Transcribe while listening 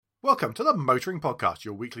Welcome to the Motoring Podcast,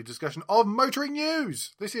 your weekly discussion of motoring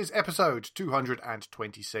news. This is episode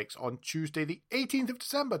 226 on Tuesday, the 18th of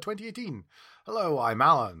December, 2018. Hello, I'm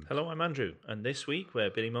Alan. Hello, I'm Andrew. And this week,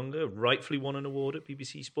 where Billy Munger rightfully won an award at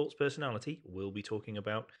BBC Sports Personality, we'll be talking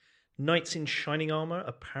about knights in shining armour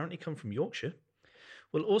apparently come from Yorkshire.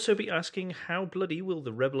 We'll also be asking how bloody will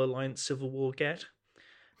the Rebel Alliance civil war get?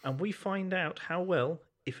 And we find out how well,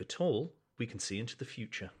 if at all, we can see into the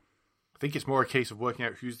future. I think it's more a case of working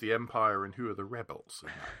out who's the Empire and who are the rebels in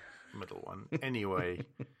that middle one. Anyway.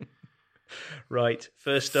 Right,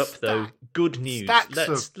 first up though, good news.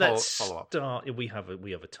 Let's start. We have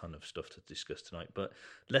a ton of stuff to discuss tonight, but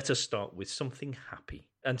let us start with something happy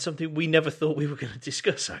and something we never thought we were going to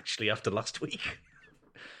discuss actually after last week.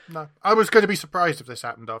 No, I was going to be surprised if this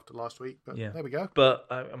happened after last week, but There we go. But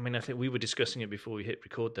I think we were discussing it before we hit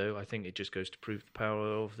record, though. I think it just goes to prove the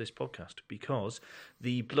power of this podcast because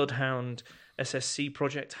the Bloodhound SSC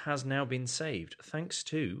project has now been saved thanks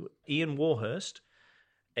to Ian Warhurst,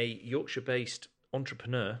 a Yorkshire-based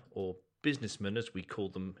entrepreneur or businessman, as we call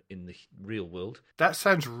them in the real world. That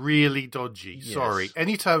sounds really dodgy. Yes. Sorry.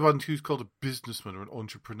 Anytime one who's called a businessman or an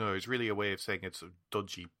entrepreneur is really a way of saying it's a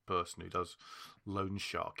dodgy person who does loan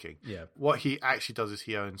sharking. Yeah. What he actually does is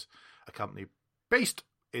he owns a company based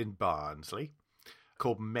in Barnsley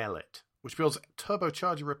called Mellet, which builds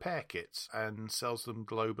turbocharger repair kits and sells them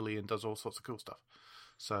globally and does all sorts of cool stuff.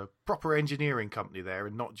 So proper engineering company there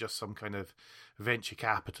and not just some kind of venture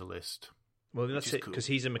capitalist. Well, that's it, because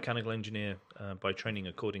he's a mechanical engineer by training,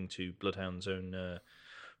 according to Bloodhound's own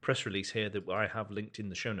press release here that I have linked in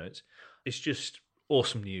the show notes. It's just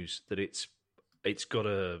awesome news that it's got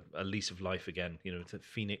a lease of life again. You know, the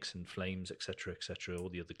Phoenix and Flames, etc., all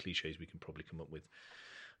the other cliches we can probably come up with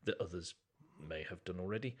that others may have done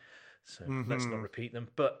already. So let's not repeat them.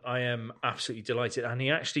 But I am absolutely delighted. And he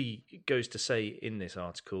actually goes to say in this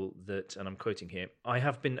article that, and I'm quoting here, "I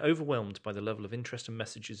have been overwhelmed by the level of interest and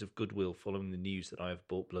messages of goodwill following the news that I have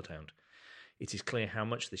bought Bloodhound. It is clear how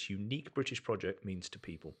much this unique British project means to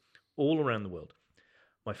people all around the world.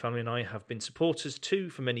 My family and I have been supporters too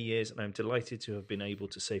for many years, and I'm delighted to have been able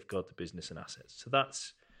to safeguard the business and assets." So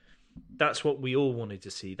that's what we all wanted to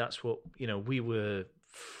see. That's what, you know, we were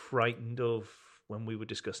frightened of when we were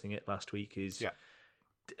discussing it last week is,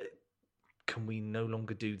 can we no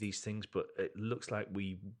longer do these things? But it looks like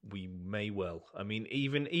we may well. I mean,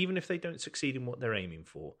 even if they don't succeed in what they're aiming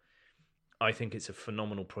for, I think it's a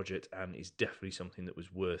phenomenal project and is definitely something that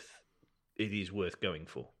is worth going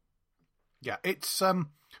for. Yeah, it's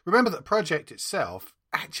remember that the project itself,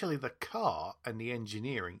 actually the car and the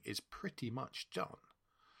engineering is pretty much done.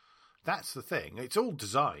 That's the thing. It's all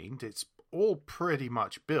designed. It's all pretty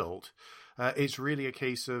much built. It's really a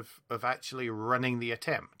case of actually running the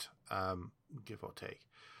attempt, give or take.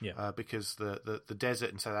 Yeah. Because the desert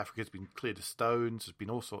in South Africa has been cleared of stones. There's been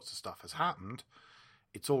all sorts of stuff has happened.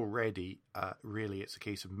 It's already really it's a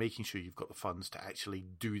case of making sure you've got the funds to actually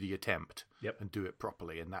do the attempt and do it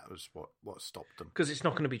properly. And that was what stopped them. Because it's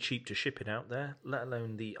not going to be cheap to ship it out there, let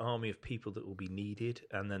alone the army of people that will be needed,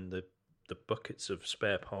 and then the buckets of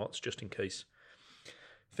spare parts just in case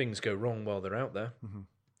things go wrong while they're out there. Mm-hmm.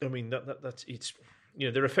 I mean, that's it's, you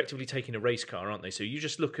know, they're effectively taking a race car, aren't they? So you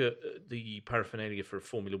just look at the paraphernalia for a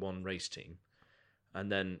Formula One race team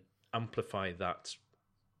and then amplify that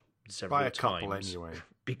several by a times couple anyway,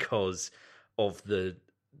 because of the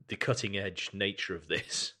cutting edge nature of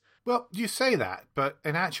this. Well, you say that, but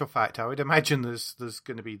in actual fact, I would imagine there's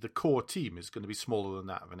going to be the core team is going to be smaller than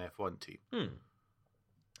that of an F1 team.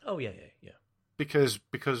 Oh yeah. Because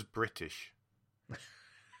British.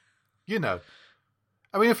 You know.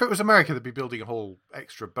 I mean, if it was America, they'd be building a whole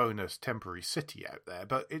extra bonus temporary city out there,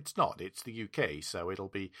 but it's not. It's the UK, so it'll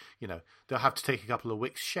be, you know, they'll have to take a couple of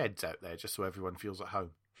Wickes sheds out there just so everyone feels at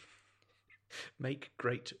home. Make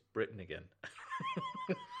Great Britain again.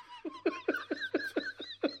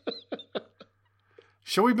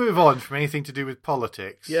 Shall we move on from anything to do with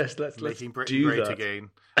politics? Yes, let's making Britain do great that. again,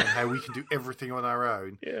 and how we can do everything on our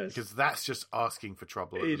own. Yes, because that's just asking for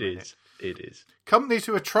trouble. It is. Companies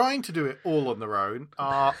who are trying to do it all on their own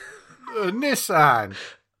are Nissan.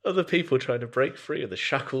 Other people trying to break free of the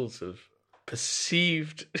shackles of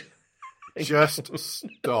perceived. Just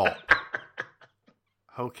stop.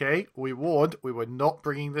 Okay, we warned we were not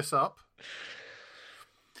bringing this up.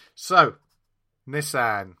 So,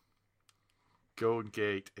 Nissan, Golden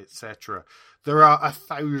Gate, etc. There are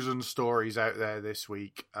 1,000 stories out there this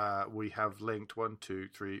week. We have linked 1, 2,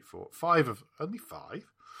 3, 4, 5 only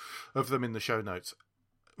 5 of them in the show notes.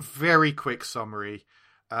 Very quick summary.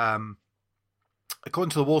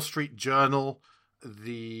 According to the Wall Street Journal,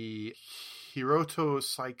 the Hiroto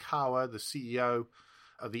Saikawa, the CEO,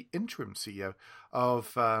 the interim CEO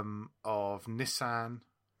of Nissan.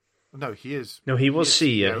 No, he is. No, he was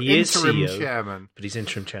CEO. He is interim CEO, chairman, but he's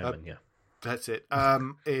interim chairman. Yeah, that's it.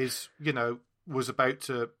 Is was about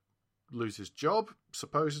to lose his job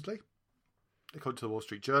supposedly, according to the Wall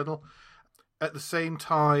Street Journal. At the same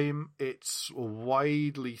time, it's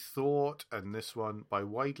widely thought, and this one by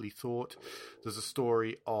widely thought, there's a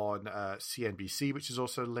story on CNBC, which is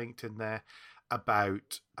also linked in there,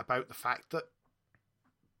 about the fact that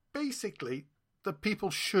basically the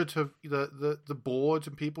people should have the board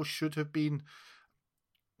and people should have been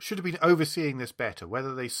overseeing this better.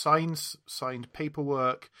 Whether they signed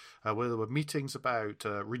paperwork, whether there were meetings about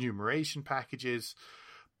remuneration packages,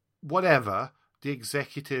 whatever, the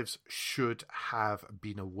executives should have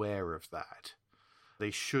been aware of that.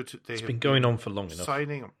 It's been going on for long enough.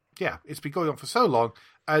 Yeah, it's been going on for so long.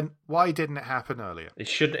 And why didn't it happen earlier? It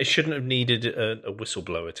shouldn't have needed a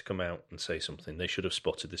whistleblower to come out and say something. They should have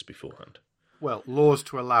spotted this beforehand. Well, laws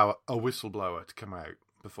to allow a whistleblower to come out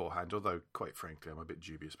beforehand, although, quite frankly, I'm a bit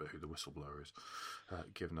dubious about who the whistleblower is,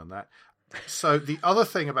 given on that. So the other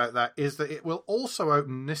thing about that is that it will also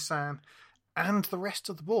open Nissan and the rest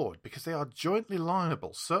of the board, because they are jointly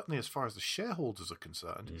liable, certainly as far as the shareholders are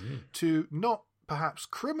concerned, to not perhaps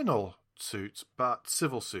criminal suits, but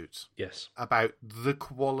civil suits. Yes. About the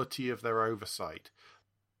quality of their oversight.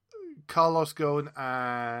 Carlos Ghosn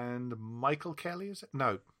and Michael Kelly, is it?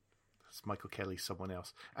 No. It's Michael Kelly, someone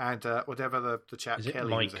else. And whatever the chap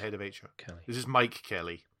Kelly who's the head of HR. Kelly. This is Mike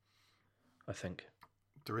Kelly. I think.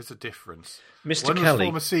 There is a difference. Mr. One Kelly.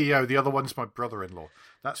 One is former CEO, the other one's my brother-in-law.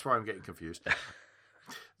 That's where I'm getting confused.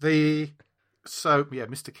 Mr.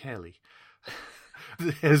 Kelly.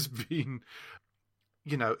 There's been,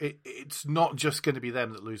 it's not just going to be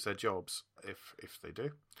them that lose their jobs, if they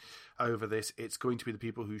do, over this. It's going to be the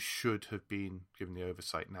people who should have been given the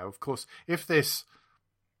oversight. Now, of course, if this,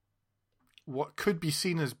 what could be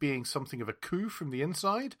seen as being something of a coup from the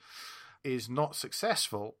inside, is not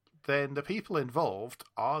successful, then the people involved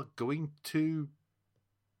are going to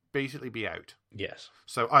basically be out. Yes.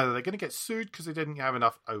 So either they're going to get sued because they didn't have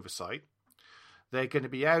enough oversight, they're going to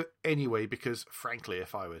be out anyway because, frankly,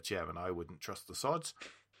 if I were chairman, I wouldn't trust the sods.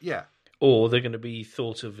 Yeah. Or they're going to be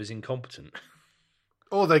thought of as incompetent.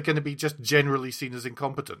 Or they're going to be just generally seen as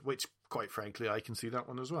incompetent, which, quite frankly, I can see that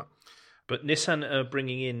one as well. But Nissan are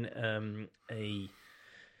bringing in a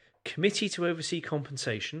committee to oversee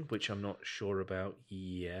compensation, which I'm not sure about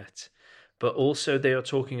yet. But also they are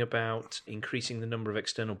talking about increasing the number of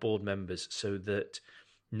external board members so that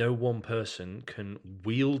no one person can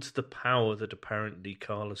wield the power that apparently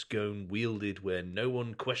Carlos Ghosn wielded, where no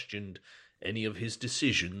one questioned any of his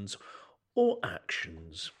decisions or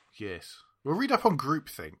actions. Yes. We'll read up on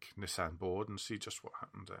groupthink, Nissan board, and see just what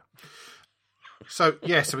happened there. So,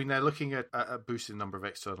 yes, I mean, they're looking at boosting the number of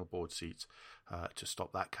external board seats to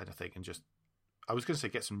stop that kind of thing and just, I was going to say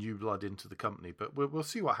get some new blood into the company, but we'll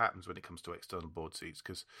see what happens when it comes to external board seats,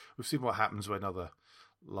 because we've seen what happens when other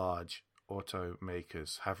large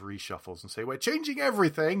automakers have reshuffles and say, we're changing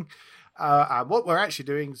everything, and what we're actually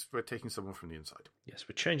doing is we're taking someone from the inside. Yes,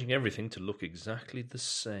 we're changing everything to look exactly the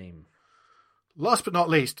same. Last but not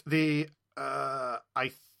least,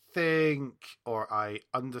 I think, or I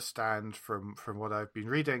understand from what I've been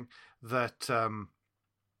reading, that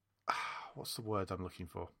what's the word I'm looking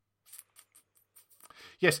for?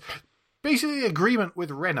 Yes, basically the agreement with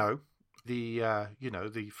Renault, the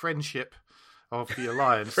friendship of the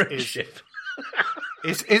alliance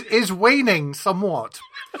is waning somewhat,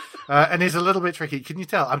 and is a little bit tricky. Can you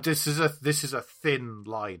tell? This is a thin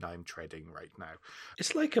line I'm treading right now.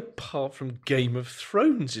 It's like apart from Game of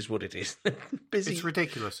Thrones is what it is. Busy. It's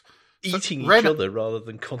ridiculous. Eating each other rather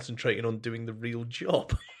than concentrating on doing the real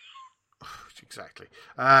job. Exactly.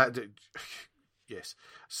 Yes.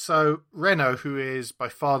 So Renault, who is by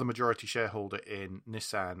far the majority shareholder in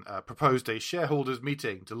Nissan, proposed a shareholders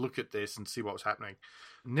meeting to look at this and see what was happening.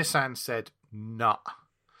 Nissan said, nah.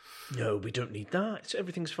 No, we don't need that.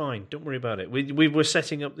 Everything's fine. Don't worry about it. We were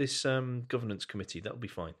setting up this governance committee. That'll be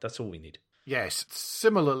fine. That's all we need. Yes.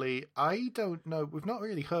 Similarly, I don't know. We've not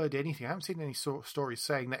really heard anything. I haven't seen any sort of stories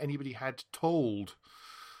saying that anybody had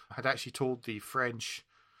actually told the French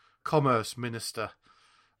commerce minister,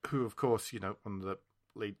 who, of course, one of the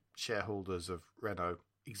lead shareholders of Renault,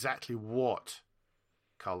 exactly what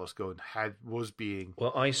Carlos Ghosn was being.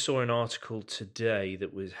 Well, I saw an article today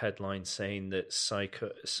that was headline saying that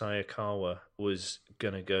Sayakawa was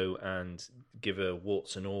going to go and give a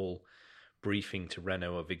warts and all briefing to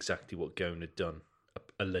Renault of exactly what Ghosn had done,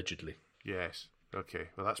 allegedly. Yes. Okay.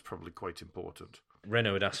 Well, that's probably quite important.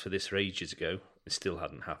 Renault had asked for this for ages ago. It still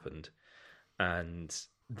hadn't happened. And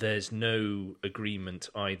there's no agreement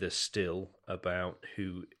either still about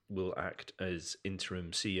who will act as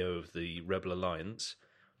interim CEO of the Rebel Alliance,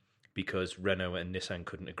 because Renault and Nissan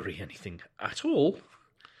couldn't agree anything at all.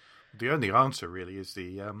 The only answer really is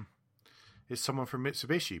is someone from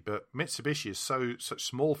Mitsubishi, but Mitsubishi is such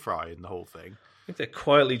small fry in the whole thing. I think they're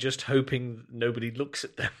quietly just hoping nobody looks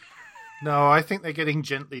at them. No, I think they're getting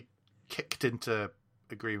gently kicked into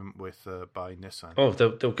agreement with by Nissan. Oh,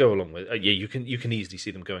 they'll go along with. Yeah, you can easily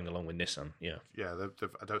see them going along with Nissan. Yeah, yeah.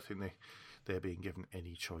 I don't think they're being given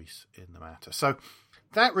any choice in the matter. So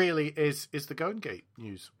that really is the Golden Gate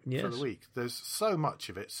news for the week. There's so much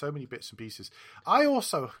of it, so many bits and pieces. I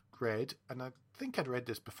also read, and I think I'd read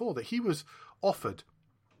this before, that he was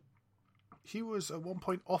at one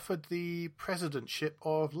point offered the presidentship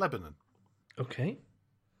of Lebanon. Okay.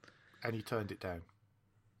 And he turned it down.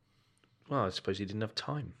 Well, I suppose he didn't have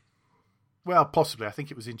time. Well, possibly. I think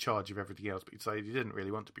it was in charge of everything else, but he'd say he didn't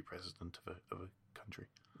really want to be president of a country.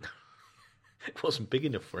 It wasn't big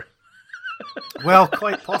enough for him. Well,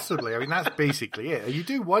 quite possibly. I mean, that's basically it. You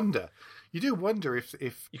do wonder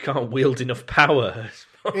if you can't wield enough power.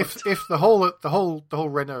 if the whole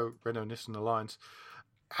Renault Nissan alliance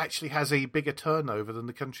actually has a bigger turnover than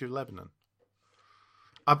the country of Lebanon.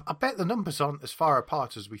 I bet the numbers aren't as far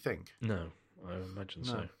apart as we think. No, I imagine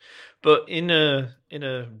so. But in a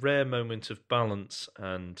rare moment of balance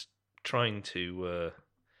and trying to,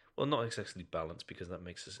 well, not exactly balance, because that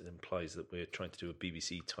implies that we're trying to do a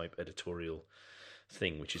BBC type editorial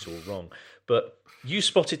thing, which is all wrong. But you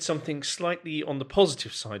spotted something slightly on the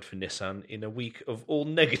positive side for Nissan in a week of all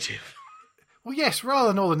negative. Well, yes, rather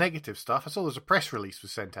than all the negative stuff, I saw there's a press release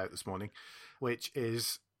was sent out this morning, which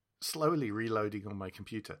is slowly reloading on my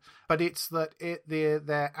computer. But it's that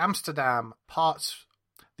their Amsterdam parts,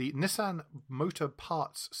 the Nissan Motor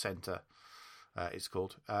Parts Centre, it's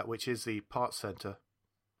called, which is the parts centre.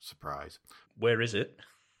 Surprise. Where is it?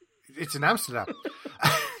 It's in Amsterdam.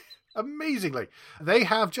 Amazingly, they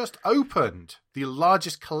have just opened the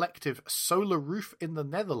largest collective solar roof in the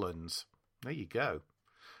Netherlands. There you go.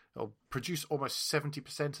 It'll produce almost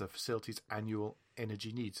 70% of the facility's annual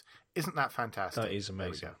energy needs. Isn't that fantastic? That is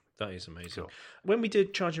amazing. That is amazing. Sure. When we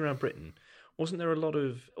did Charging Around Britain, wasn't there a lot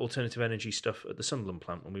of alternative energy stuff at the Sunderland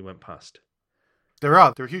plant when we went past? There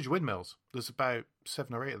are huge windmills. There's about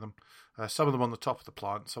 7 or 8 of them. Some of them on the top of the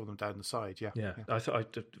plant, some of them down the side. Yeah. I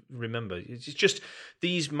remember. It's just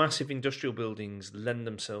these massive industrial buildings lend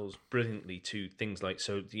themselves brilliantly to things like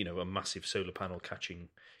a massive solar panel catching,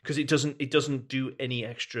 because it doesn't do any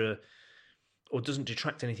extra, or doesn't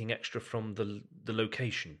detract anything extra from the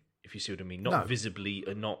location. If you see what I mean, not visibly,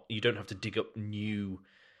 and you don't have to dig up new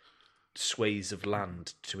swathes of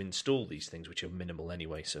land to install these things, which are minimal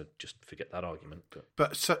anyway, so just forget that argument.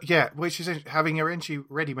 But so, yeah, which is having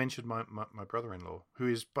already mentioned my brother-in-law, who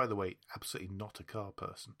is, by the way, absolutely not a car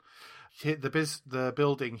person. The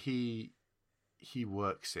building he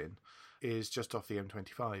works in is just off the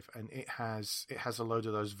M25, and it has a load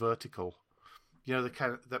of those vertical, the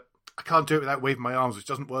kind of that. I can't do it without waving my arms, which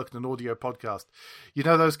doesn't work in an audio podcast.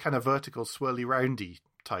 Those kind of vertical swirly roundy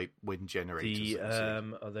type wind generators.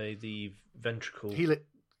 Are they the ventricle?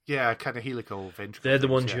 Kind of helical ventricle. They're the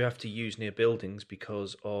ones you have to use near buildings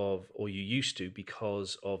because of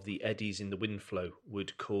the eddies in the wind flow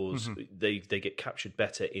would cause they get captured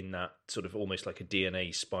better in that sort of almost like a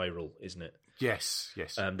DNA spiral, isn't it? Yes.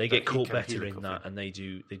 They get caught better in that, and they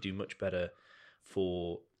do much better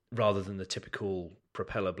for, rather than the typical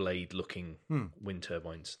propeller blade looking wind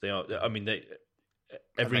turbines. They are. I mean,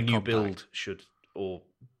 every new build should, or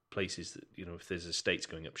places that if there's estates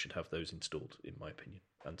going up, should have those installed, in my opinion,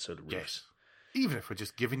 and solar roofs. Yes. Even if we're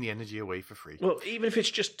just giving the energy away for free. Well, even if it's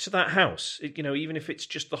just to that house, even if it's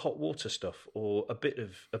just the hot water stuff or a bit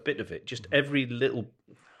of it, just every little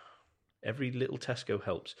Tesco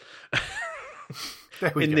helps.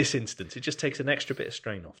 In this instance, it just takes an extra bit of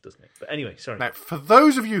strain off, doesn't it? But anyway, sorry. Now, for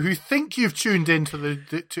those of you who think you've tuned into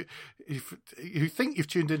the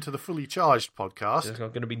Fully Charged podcast, I'm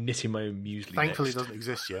going to be knitting my own muesli. Thankfully, it doesn't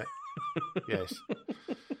exist yet. Yes.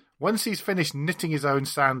 Once he's finished knitting his own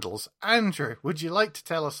sandals, Andrew, would you like to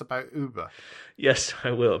tell us about Uber? Yes,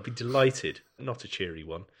 I will. I'd be delighted. Not a cheery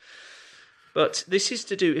one. But this is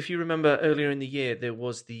to do, if you remember earlier in the year, there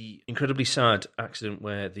was the incredibly sad accident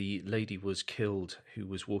where the lady was killed who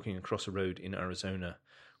was walking across a road in Arizona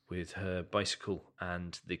with her bicycle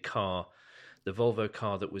and the Volvo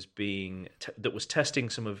car that was testing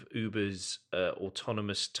some of Uber's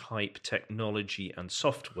autonomous type technology and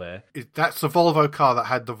software. That's the Volvo car that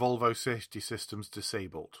had the Volvo safety systems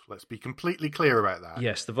disabled. Let's be completely clear about that.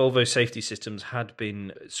 Yes, the Volvo safety systems had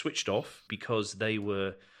been switched off because they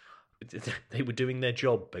were They were doing their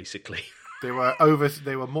job, basically. They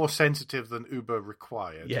were more sensitive than Uber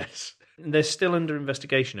required. Yes. And they're still under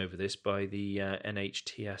investigation over this by the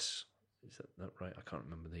NHTS. Is that right? I can't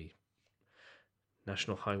remember the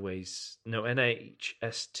National Highways. No,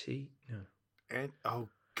 NHST. No. Oh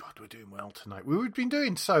God, we're doing well tonight. We have been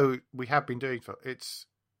doing it's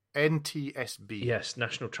NTSB. Yes,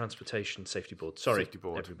 National Transportation Safety Board. Sorry,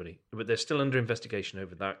 everybody. But they're still under investigation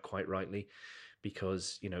over that, quite rightly,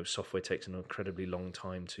 because, software takes an incredibly long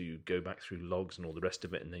time to go back through logs and all the rest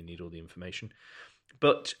of it, and they need all the information.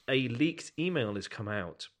 But a leaked email has come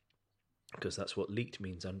out, because that's what leaked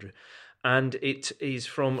means, Andrew. And it is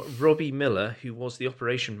from Robbie Miller, who was the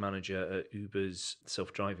operation manager at Uber's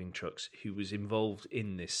self-driving trucks, who was involved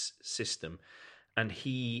in this system. And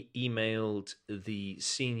he emailed the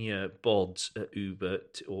senior bods at Uber,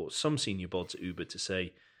 or some senior bods at Uber, to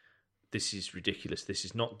say, this is ridiculous, this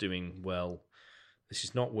is not doing well, this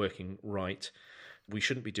is not working right, we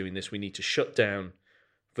shouldn't be doing this, we need to shut down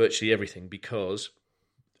virtually everything because...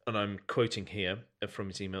 And I'm quoting here from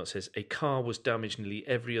his email. It says, a car was damaged nearly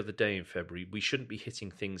every other day in February. We shouldn't be hitting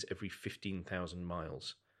things every 15,000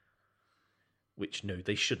 miles. Which, no,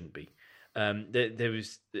 they shouldn't be.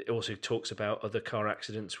 It also talks about other car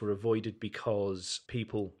accidents were avoided because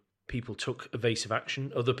people took evasive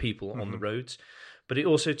action, other people on the roads. But it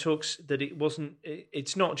also talks that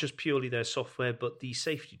it's not just purely their software, but the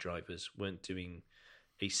safety drivers weren't doing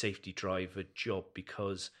a safety driver job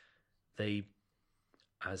because they...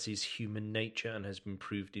 as is human nature and has been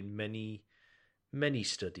proved in many, many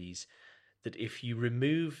studies, that if you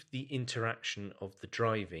remove the interaction of the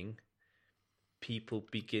driving, people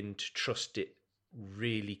begin to trust it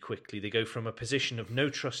really quickly. They go from a position of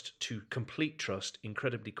no trust to complete trust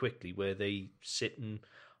incredibly quickly, where they sit and,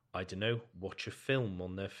 I don't know, watch a film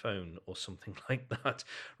on their phone or something like that,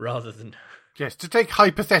 rather than... Yes, to take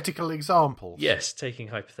hypothetical examples. Yes, taking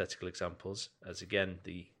hypothetical examples, as again,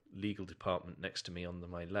 the legal department next to me on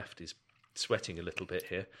my left is sweating a little bit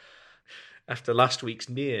here after last week's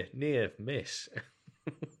near miss.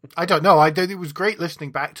 I don't know. It was great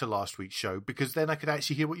listening back to last week's show because then I could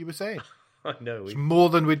actually hear what you were saying. I know. It's more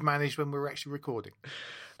than we'd managed when we were actually recording.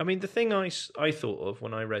 I mean, the thing I thought of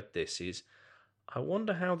when I read this is, I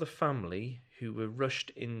wonder how the family who were rushed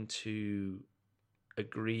into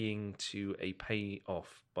agreeing to a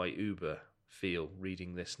payoff by Uber feel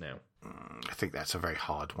reading this now. I think that's a very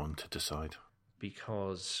hard one to decide.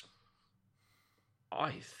 Because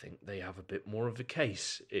I think they have a bit more of a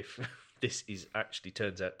case if this actually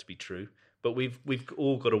turns out to be true. But we've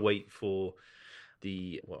all got to wait for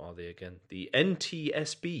what are they again? The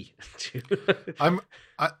NTSB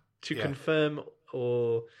to confirm,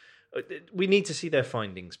 or we need to see their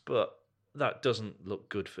findings. But that doesn't look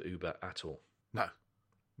good for Uber at all. No,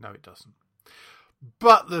 it doesn't.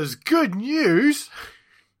 But there's good news.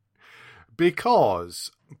 Because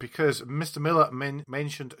Mr. Miller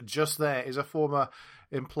mentioned just there is a former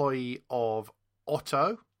employee of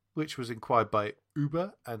Otto, which was acquired by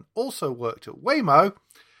Uber and also worked at Waymo,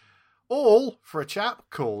 all for a chap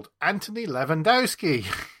called Anthony Lewandowski.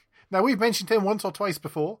 Now, we've mentioned him once or twice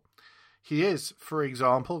before. He is, for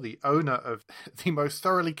example, the owner of the most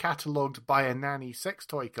thoroughly catalogued by a nanny sex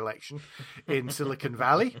toy collection in Silicon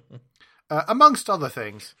Valley, amongst other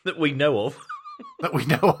things. That we know of. That we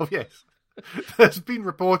know of, yes. That's been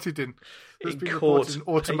reported in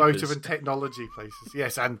automotive and technology places.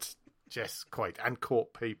 Yes, and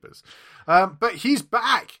court papers. But he's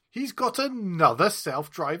back. He's got another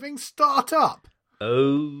self-driving startup.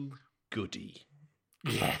 Oh, goody.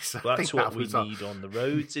 Yes, that's what we need on the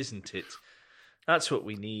roads, isn't it? That's what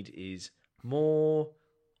we need is more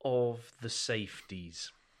of the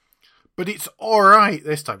safeties. But it's all right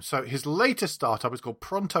this time. So his latest startup is called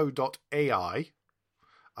Pronto.ai.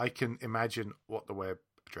 I can imagine what the web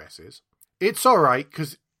address is. It's all right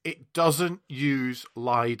because it doesn't use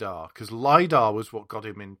LiDAR, because LiDAR was what got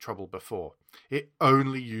him in trouble before. It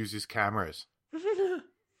only uses cameras.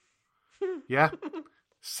 Yeah?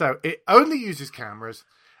 So it only uses cameras,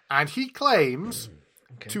 and he claims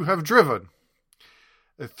to have driven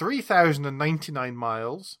 3,099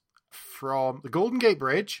 miles from the Golden Gate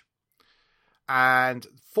Bridge, and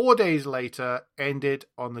 4 days later ended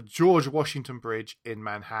on the George Washington Bridge in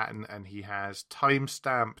Manhattan, and he has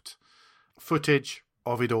time-stamped footage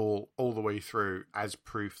of it all the way through as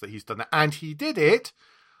proof that he's done that. And he did it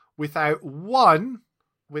without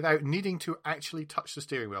needing to actually touch the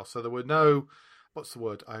steering wheel. So there were no, what's the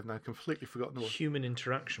word? I've now completely forgotten the word. Human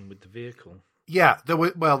interaction with the vehicle. Yeah, there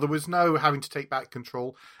was no having to take back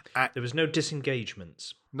control. There was no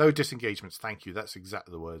disengagements. No disengagements, thank you. That's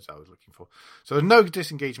exactly the words I was looking for. So there's no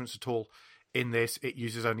disengagements at all in this. It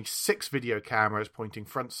uses only 6 video cameras pointing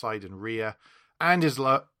front, side, and rear, and is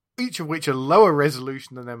each of which are lower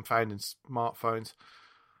resolution than them found in smartphones.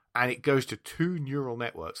 And it goes to 2 neural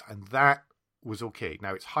networks, and that was okay.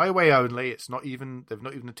 Now it's highway only. They've not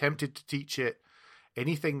even attempted to teach it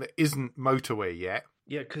anything that isn't motorway yet.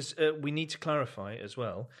 Yeah, because we need to clarify as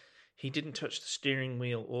well. He didn't touch the steering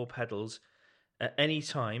wheel or pedals at any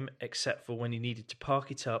time except for when he needed to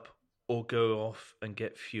park it up or go off and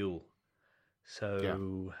get fuel.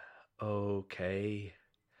 So, okay.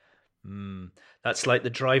 That's like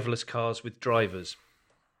the driverless cars with drivers.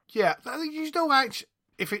 Yeah, you know, actually,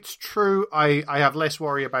 if it's true, I have less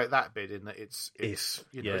worry about that bit in that it's Yes.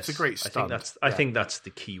 it's a great stunt. I think that's the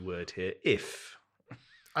key word here. If.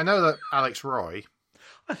 I know that Alex Roy.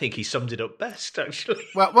 I think he summed it up best, actually.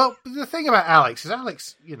 Well, the thing about Alex is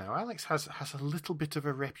Alex has a little bit of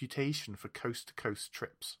a reputation for coast to coast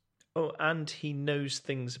trips. Oh, and he knows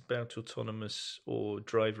things about autonomous or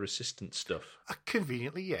driver assistant stuff.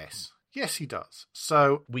 Conveniently, yes. Yes, he does.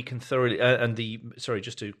 So we can thoroughly,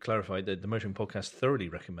 just to clarify, the Motoring Podcast thoroughly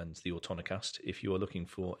recommends the Autonicast. If you are looking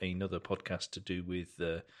for another podcast to do with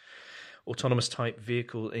autonomous type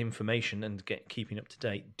vehicle information and keeping up to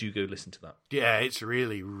date, do go listen to that. Yeah, it's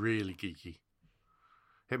really, really geeky.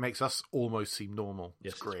 It makes us almost seem normal.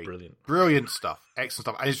 Yes, it's great. It's brilliant. Brilliant stuff. Excellent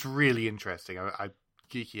stuff. And it's really interesting.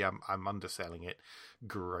 I'm underselling it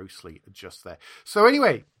grossly just there. So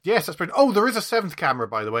anyway, yes, that's brilliant. Oh, there is a 7th camera,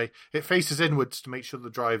 by the way. It faces inwards to make sure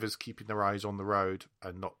the driver's keeping their eyes on the road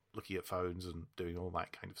and not looking at phones and doing all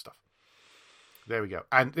that kind of stuff. There we go.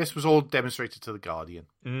 And this was all demonstrated to The Guardian.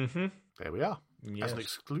 Mm-hmm. There we are. Yes. As an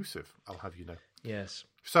exclusive, I'll have you know. Yes.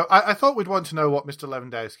 So I thought we'd want to know what Mr.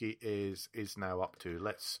 Lewandowski is now up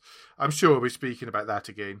to. I'm sure we'll be speaking about that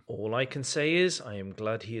again. All I can say is I am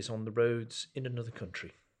glad he is on the roads in another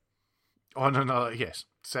country. On another, yes,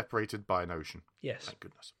 separated by an ocean. Yes. Thank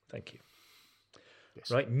goodness. Thank you. Yes.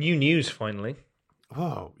 Right, new news finally.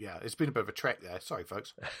 Whoa, yeah, it's been a bit of a trek there. Sorry,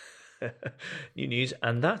 folks. New news,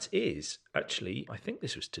 and that is actually, I think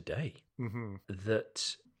this was today. Mm-hmm.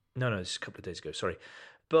 No, this is a couple of days ago. Sorry,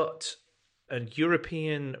 but a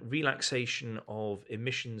European relaxation of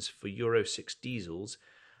emissions for Euro 6 diesels.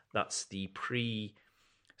 That's the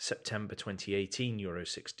pre-September 2018 Euro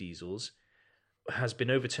 6 diesels. Has been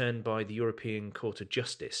overturned by the European Court of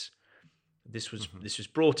Justice. This was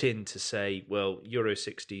brought in to say, well, Euro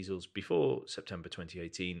 6 diesels before September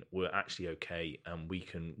 2018 were actually okay, and we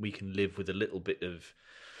can live with a little bit of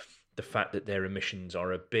the fact that their emissions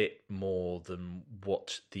are a bit more than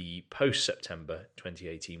what the post-September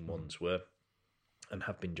 2018 ones were, and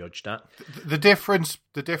have been judged at. The difference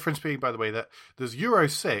being, by the way, that there's Euro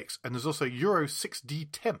 6 and there's also Euro 6D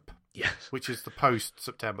Temp, yes, which is the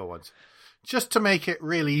post-September ones. Just to make it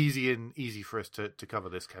really easy for us to cover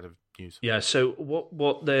this kind of news. Yeah. So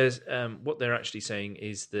what they're actually saying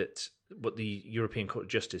is that what the European Court of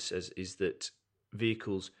Justice says is that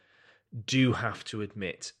vehicles do have to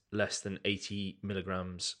admit less than 80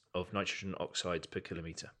 milligrams of nitrogen oxides per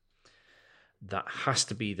kilometre. That has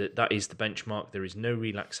to be that is the benchmark. There is no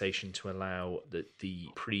relaxation to allow the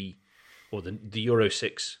Euro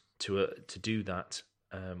 6 to do that.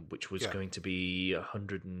 Which was going to be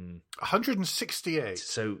 168.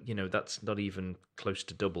 So, that's not even close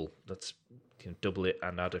to double. That's double it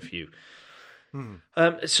and add a few.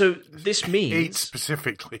 So this means 8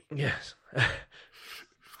 specifically. Yes.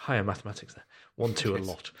 Higher mathematics there. 1, 2 a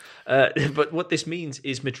lot. But what this means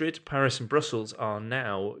is Madrid, Paris and Brussels are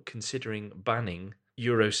now considering banning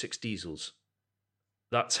Euro 6 diesels.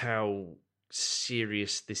 That's how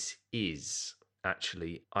serious this is,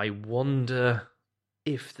 actually. I wonder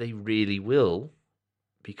if they really will,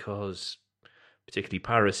 because particularly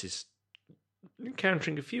Paris is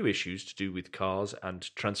encountering a few issues to do with cars and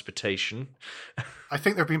transportation. I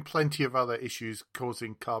think there have been plenty of other issues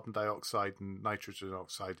causing carbon dioxide and nitrogen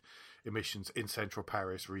oxide emissions in central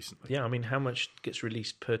Paris recently. Yeah, I mean, how much gets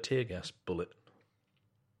released per tear gas bullet?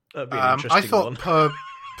 That'd be an interesting one.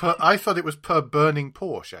 I thought it was per burning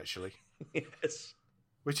Porsche, actually. Yes.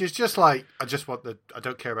 Which is just like, I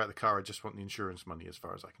don't care about the car, I just want the insurance money as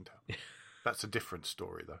far as I can tell. That's a different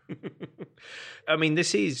story, though. I mean,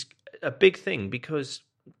 this is a big thing because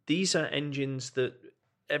these are engines that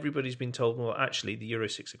everybody's been told, well, actually, the Euro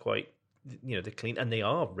 6 are quite, they're clean, and they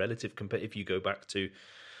are relative compared if you go back to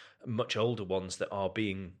much older ones that are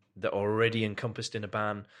already encompassed in a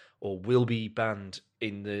ban or will be banned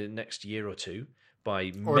in the next year or two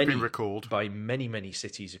by many, many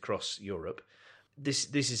cities across Europe.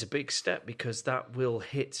 This is a big step because that will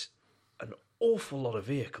hit an awful lot of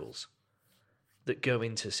vehicles that go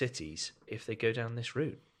into cities if they go down this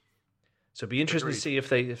route. So it'd be interesting Agreed. to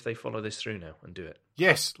see if they follow this through now and do it.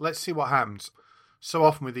 Yes, let's see what happens. So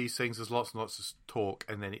often with these things, there's lots and lots of talk,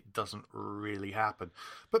 and then it doesn't really happen.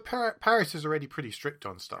 But Paris is already pretty strict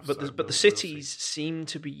on stuff. But so the cities seem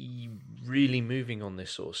to be really moving on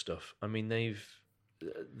this sort of stuff. I mean,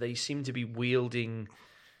 they seem to be wielding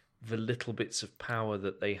the little bits of power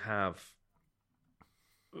that they have.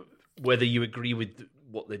 Whether you agree with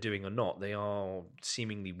what they're doing or not, they are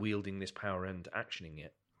seemingly wielding this power and actioning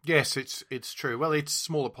it. Yes, it's true. Well, it's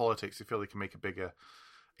smaller politics. They feel they can make a bigger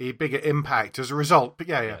impact as a result. But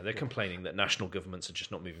yeah. They're complaining that national governments are just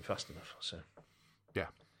not moving fast enough. So yeah,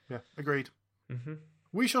 agreed. Mm-hmm.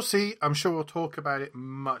 We shall see. I'm sure we'll talk about it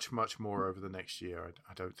much, much more over the next year.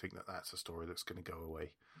 I don't think that's a story that's going to go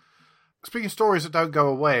away. Speaking of stories that don't go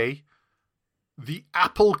away, the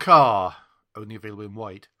Apple car, only available in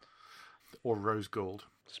white or rose gold.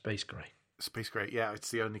 Space grey. Space grey, yeah, it's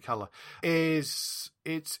the only colour. It's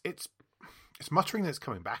muttering that it's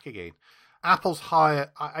coming back again. Apple's hired,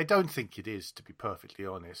 I don't think it is, to be perfectly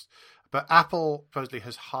honest, but Apple supposedly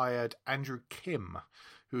has hired Andrew Kim,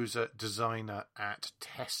 who's a designer at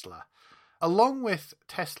Tesla, along with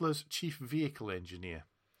Tesla's chief vehicle engineer.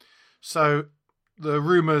 So the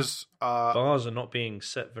rumours are... Bars are not being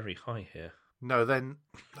set very high here. No, then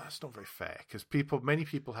that's not very fair, because many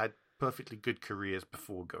people had perfectly good careers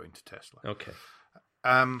before going to Tesla. Okay.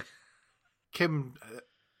 Kim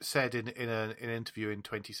said in an interview in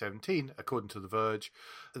 2017, according to The Verge,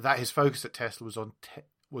 that his focus at Tesla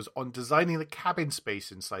was on designing the cabin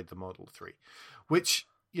space inside the Model 3, which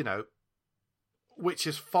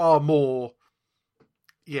is far more.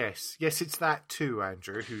 Yes, it's that too,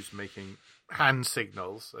 Andrew, who's making hand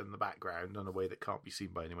signals in the background in a way that can't be seen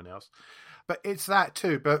by anyone else. But it's that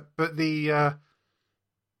too. But the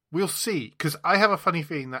we'll see, because I have a funny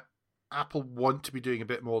feeling that Apple want to be doing a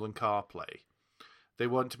bit more than CarPlay. They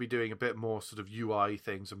want to be doing a bit more sort of UI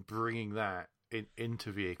things and bringing that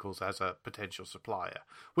into vehicles as a potential supplier,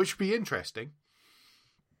 which would be interesting.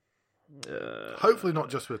 Hopefully not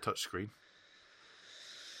just with a touchscreen.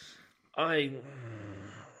 I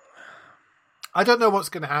don't know what's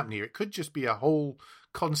going to happen here. It could just be a whole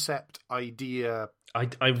concept idea.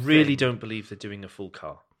 I really don't believe they're doing a full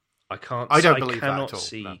car. I cannot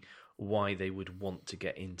see why they would want to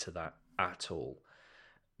get into that at all.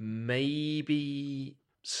 Maybe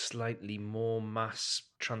slightly more mass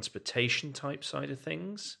transportation type side of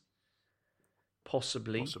things.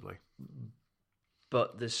 Possibly.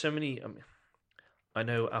 But there's so many... I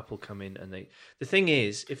know Apple come in and the thing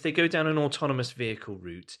is, if they go down an autonomous vehicle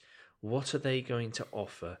route, what are they going to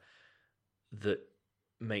offer that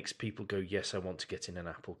makes people go, yes, I want to get in an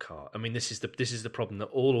Apple car? I mean, this is the problem that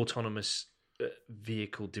all autonomous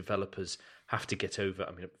vehicle developers have to get over.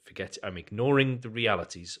 I mean, I'm ignoring the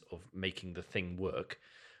realities of making the thing work,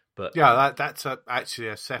 but yeah, that's actually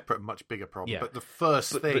a separate, much bigger problem. Yeah. But the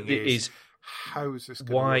first thing is how is this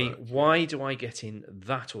going to work? Why do I get in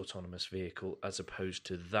that autonomous vehicle as opposed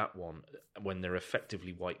to that one when they're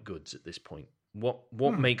effectively white goods at this point?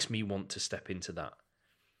 What makes me want to step into that?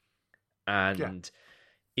 And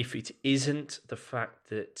if it isn't the fact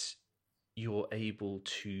that you're able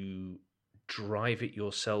to drive it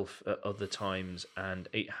yourself at other times and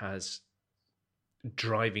it has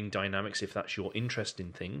driving dynamics, if that's your interest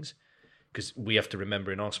in things, because we have to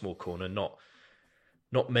remember in our small corner, not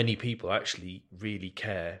many people actually really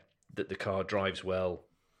care that the car drives well,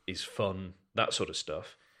 is fun, that sort of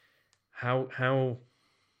stuff. How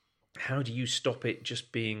do you stop it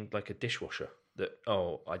just being like a dishwasher that,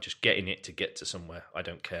 I just get in it to get to somewhere, I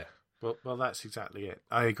don't care? Well, that's exactly it.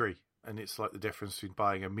 I agree. And it's like the difference between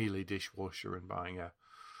buying a Miele dishwasher and buying a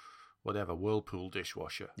Whirlpool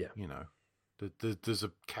dishwasher. Yeah. There's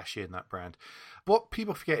a cachet in that brand. What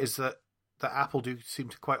people forget is that Apple do seem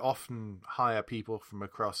to quite often hire people from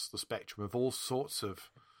across the spectrum of all sorts of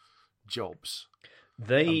jobs.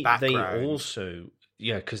 They also,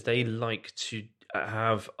 because they like to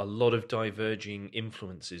have a lot of diverging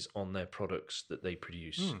influences on their products that they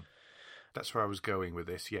produce. That's where I was going with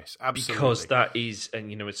this. Yes, absolutely. Because that is, and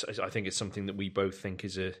I think it's something that we both think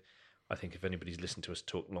is I think if anybody's listened to us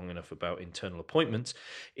talk long enough about internal appointments,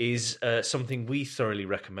 is something we thoroughly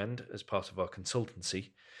recommend as part of our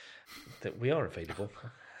consultancy, that we are available.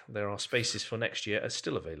 There are spaces for next year are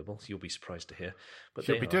still available. You'll be surprised to hear. But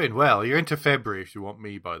you'll be doing well. You're into February if you want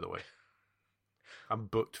me, by the way. I'm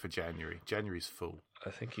booked for January. January's full. I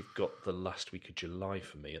think you've got the last week of July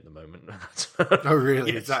for me at the moment. Oh,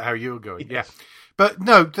 really? Yes. Is that how you're going? Yes. Yeah. But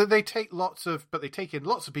no, they take in lots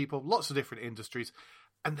of people, lots of different industries,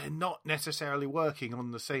 and they're not necessarily working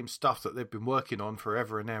on the same stuff that they've been working on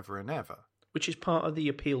forever and ever and ever. Which is part of the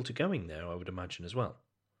appeal to going there, I would imagine, as well.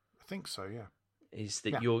 think so, yeah. Is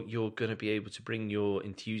that you're going to be able to bring your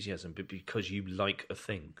enthusiasm, but because you like a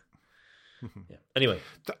thing. Yeah. Anyway,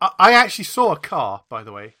 I actually saw a car, by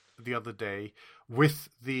the way, the other day with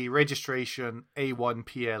the registration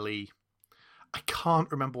A1PLE. I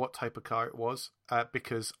can't remember what type of car it was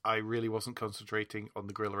because I really wasn't concentrating on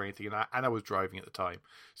the grill or anything, and I was driving at the time,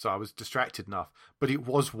 so I was distracted enough. But it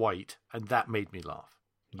was white, and that made me laugh.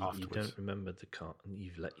 you don't remember the car.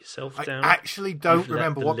 You've let yourself down. I actually don't You've let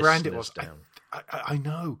remember the what brand it listeners was. down. I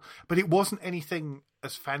know, but it wasn't anything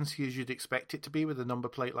as fancy as you'd expect it to be with a number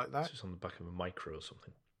plate like that. It's just on the back of a Micro or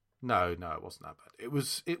something. No, it wasn't that bad.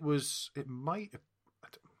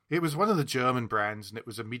 It was one of the German brands, and it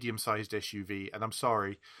was a medium-sized SUV. And I'm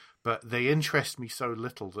sorry, but they interest me so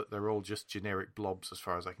little that they're all just generic blobs, as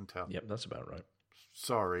far as I can tell. Yep, that's about right.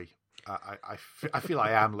 Sorry, I feel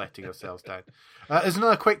I am letting ourselves down. There's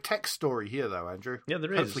another quick text story here, though, Andrew. Yeah,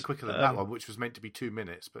 there is. Hopefully quicker than that one, which was meant to be 2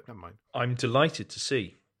 minutes, but never mind. I'm delighted to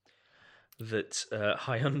see that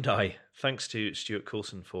Hyundai, thanks to Stuart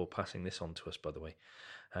Coulson for passing this on to us, by the way,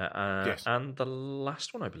 Yes. and the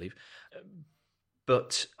last one, I believe.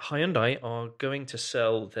 But Hyundai are going to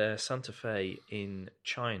sell their Santa Fe in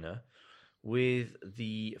China with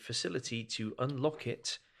the facility to unlock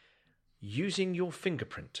it using your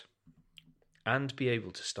fingerprint and be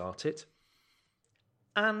able to start it.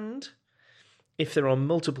 And if there are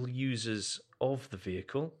multiple users of the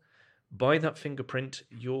vehicle, by that fingerprint,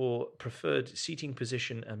 your preferred seating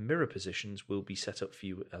position and mirror positions will be set up for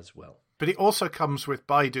you as well. But it also comes with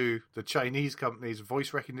Baidu, the Chinese company's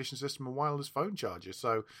voice recognition system and wireless phone charger.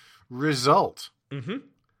 So, result. Mm-hmm.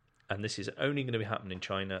 And this is only going to be happening in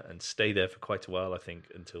China and stay there for quite a while, I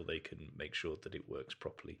think, until they can make sure that it works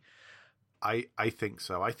properly. I think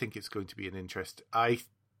so. I think it's going to be an interest. I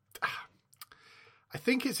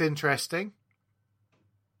think it's interesting.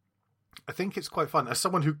 I think it's quite fun. As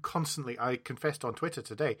someone who constantly, I confessed on Twitter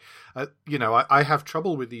today, I have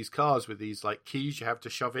trouble with these cars with these like keys you have to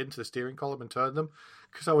shove into the steering column and turn them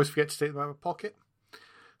because I always forget to take them out of my pocket.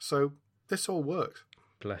 So this all works.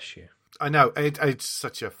 Bless you. I know. It's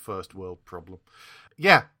such a first world problem.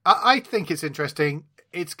 Yeah, I think it's interesting.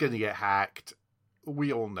 It's going to get hacked.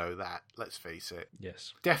 We all know that. Let's face it.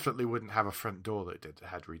 Yes. Definitely wouldn't have a front door that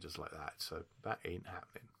had readers like that. So that ain't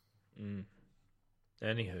happening.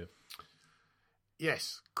 Anywho.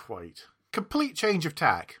 Yes, quite. Complete change of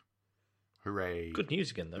tack. Hooray. Good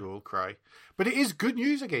news again, though. You all cry. But it is good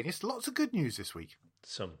news again. It's lots of good news this week.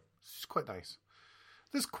 Some. It's quite nice.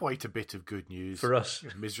 There's quite a bit of good news. For us.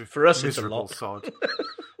 For us, it's a lot. Sod.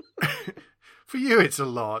 For you, it's a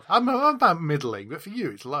lot. I'm about middling, but for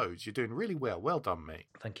you, it's loads. You're doing really well. Well done, mate.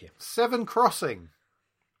 Thank you. Seven Crossing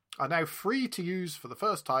are now free to use for the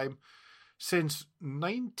first time since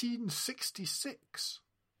 1966.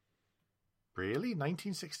 Really?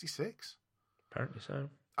 1966? Apparently so.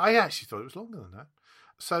 I actually thought it was longer than that.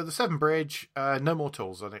 So the Severn Bridge, no more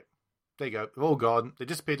tolls on it. There you go. They're all gone. They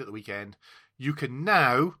disappeared at the weekend. You can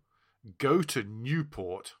now go to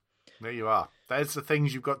Newport. There you are. There's the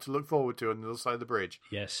things you've got to look forward to on the other side of the bridge.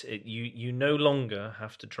 Yes, you no longer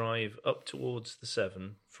have to drive up towards the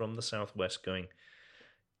Severn from the southwest going,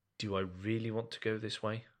 do I really want to go this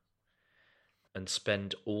way? And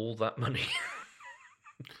spend all that money?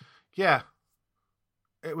 Yeah.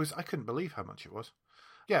 It was. I couldn't believe how much it was.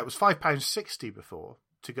 Yeah, it was £5.60 before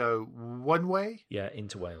to go one way. Yeah,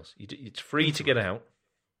 into Wales. It's free to get out.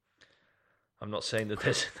 I'm not saying that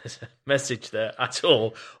there's a message there at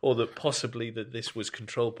all, or that possibly that this was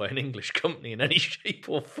controlled by an English company in any shape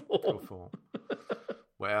or form.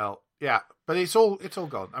 Well, yeah, but it's all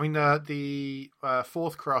gone. I mean, the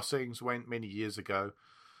Fourth Crossings went many years ago,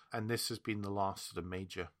 and this has been the last sort of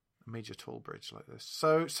major toll bridge like this.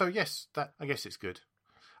 So yes, that I guess it's good.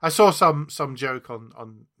 I saw some joke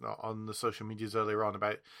on the social medias earlier on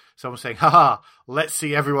about someone saying, "Haha, let's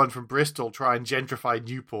see everyone from Bristol try and gentrify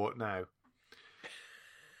Newport now."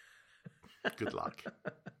 Good luck.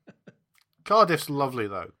 Cardiff's lovely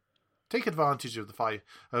though. Take advantage of the fact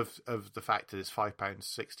that it's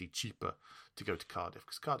 £5.60 cheaper to go to Cardiff,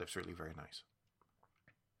 because Cardiff's really very nice.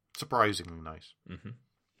 Surprisingly nice. Mm-hmm.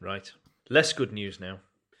 Right. Less good news now.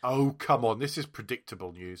 Oh, come on. This is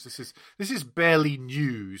predictable news. This is barely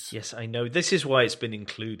news. Yes, I know. This is why it's been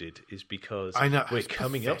included, is because I know, we're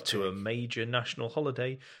coming up to a major national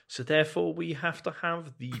holiday, so therefore we have to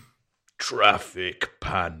have the traffic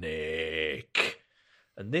panic.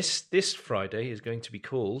 And this Friday is going to be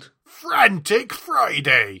called Frantic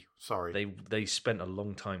Friday. Sorry. They spent a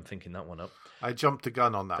long time thinking that one up. I jumped the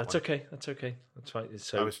gun on that That's one. okay. That's okay. That's fine.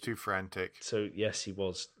 So I was too frantic. So yes, he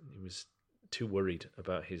was too worried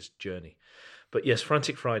about his journey. But yes,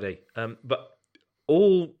 Frantic Friday. But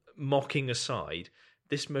all mocking aside,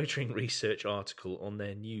 this Motoring Research article on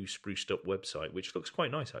their new spruced up website, which looks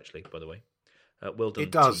quite nice actually, by the way. Well done,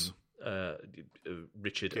 It does.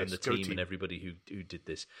 Richard Yes, and the go team team. and everybody who did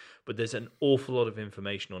this. But there's an awful lot of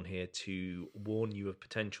information on here to warn you of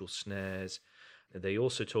potential snares. They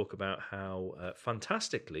also talk about how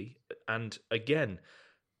fantastically, and again,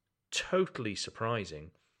 totally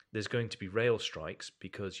surprising, there's going to be rail strikes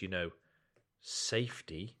because,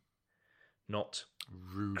 safety, not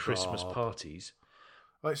Rhubarb. Christmas parties.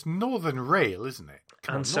 Well, it's Northern Rail, isn't it?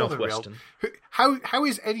 Come And on, Northern Southwestern. Rail. How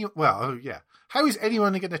is anyone? Well, oh yeah. How is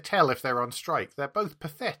anyone going to tell if they're on strike? They're both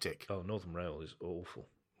pathetic. Oh, Northern Rail is awful.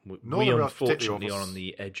 We Northern Rail's unfortunately particularly are awful. on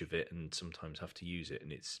the edge of it and sometimes have to use it,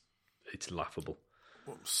 and it's laughable.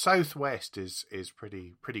 Well, Southwest is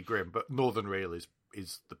pretty grim, but Northern Rail is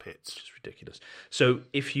the pits. It's ridiculous. So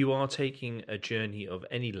if you are taking a journey of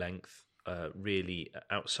any length, really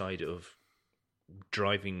outside of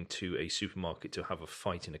driving to a supermarket to have a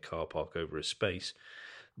fight in a car park over a space,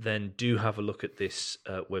 then do have a look at this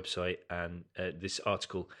website and this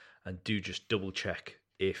article, and do just double check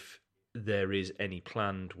if there is any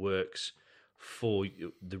planned works for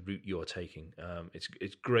the route you're taking.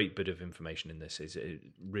 It's great bit of information in this. It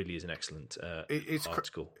really is an excellent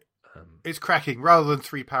article. It's cracking. Rather than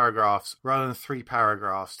three paragraphs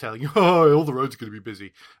telling you, oh, all the roads are going to be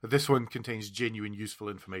busy. This one contains genuine, useful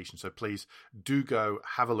information. So please do go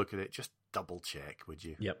have a look at it. Just double check, would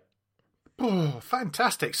you? Yep. Oh,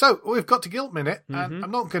 fantastic! So we've got to Guilt Minute, and Mhm.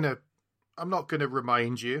 I'm not gonna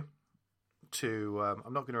remind you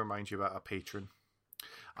about our patron.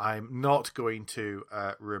 I'm not going to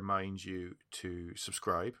remind you to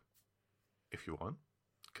subscribe if you want,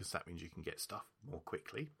 because that means you can get stuff more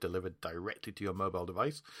quickly delivered directly to your mobile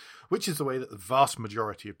device, which is the way that the vast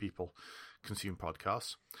majority of people consume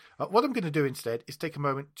podcasts. What I'm going to do instead is take a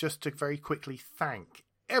moment just to very quickly thank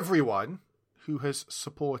everyone who has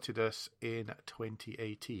supported us in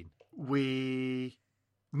 2018. We,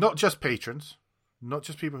 not just patrons, not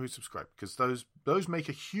just people who subscribe, because those make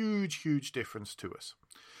a huge difference to us,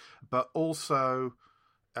 but also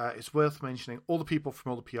it's worth mentioning all the people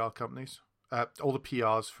from all the PR companies, all the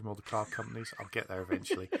PRs from all the car companies. I'll get there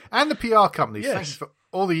eventually. And the PR companies. Yes. Thanks for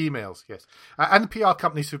all the emails. Yes. And the PR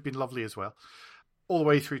companies who've been lovely as well. All the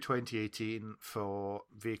way through 2018 for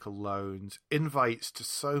vehicle loans, invites to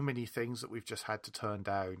so many things that we've just had to turn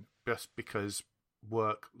down just because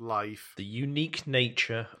work, life. The unique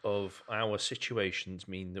nature of our situations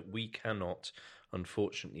mean that we cannot,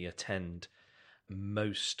 unfortunately, attend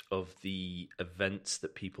most of the events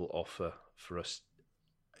that people offer for us.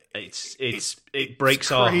 It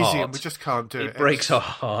breaks our crazy, heart. and we just can't do it. It breaks our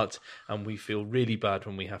heart, and we feel really bad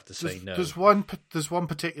when we have to say no. There's one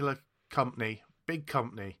particular company, big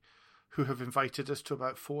company, who have invited us to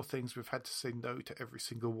about 4 things. We've had to say no to every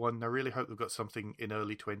single one. I really hope we've got something in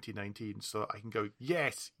early 2019 so I can go,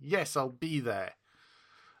 yes, I'll be there.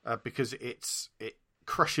 Because it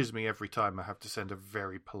crushes me every time I have to send a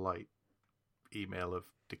very polite email of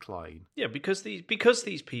decline. Yeah, because these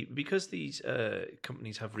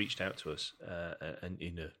companies have reached out to us, and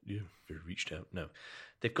reached out. No,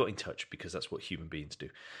 they've got in touch because that's what human beings do,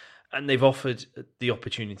 and they've offered the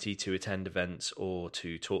opportunity to attend events or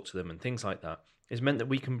to talk to them and things like that. It's meant that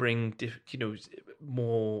we can bring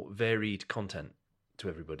more varied content to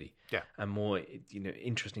everybody, and more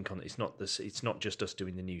interesting content. It's not just us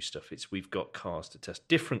doing the new stuff. We've got cars to test,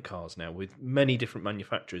 different cars now with many different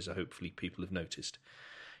manufacturers. Hopefully, people have noticed.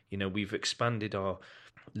 We've expanded our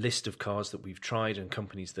list of cars that we've tried and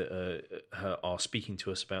companies that are speaking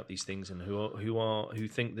to us about these things and who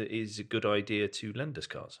think that it is a good idea to lend us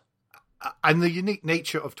cars. And the unique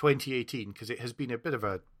nature of 2018, because it has been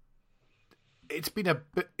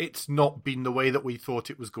it's not been the way that we thought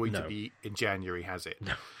it was going to be in January, has it?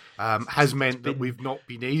 No. Has meant that we've not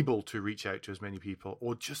been able to reach out to as many people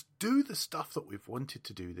or just do the stuff that we've wanted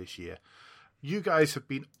to do this year. You guys have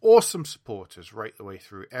been awesome supporters right the way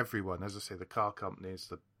through. Everyone, as I say, the car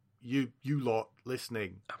companies, you lot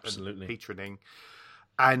listening, absolutely, and patroning,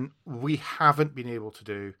 and we haven't been able to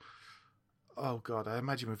do. Oh God, I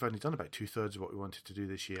imagine we've only done about 2/3 of what we wanted to do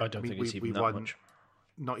this year. I don't think it's even that much.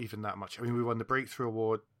 Not even that much. I mean, we won the Breakthrough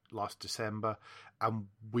Award last December, and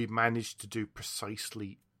we managed to do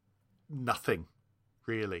precisely nothing,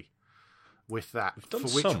 really. With that, we've done for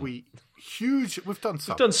some. which we've done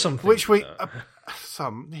some. We've done something. Which we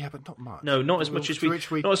some, yeah, but not much. No, not as much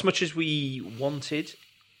as we wanted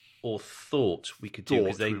or thought we could do,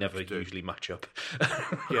 because they never usually match up.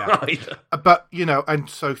 Yeah, either. But and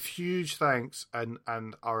so huge thanks and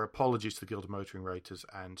our apologies to the Guild of Motoring Writers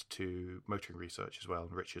and to Motoring Research as well,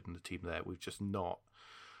 and Richard and the team there. We've just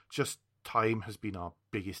time has been our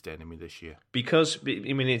biggest enemy this year. Because,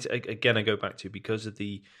 I mean, it's, again, I go back to because of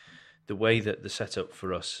the way that the setup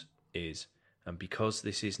for us is, and because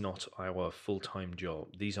this is not our full-time job,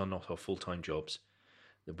 these are not our full-time jobs,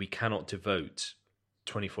 that we cannot devote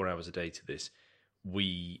 24 hours a day to this.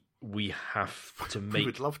 We have to make. We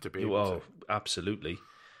would love to be able to. Absolutely.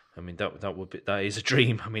 I mean, that is a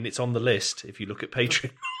dream. I mean, it's on the list if you look at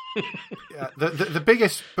Patreon. Yeah, the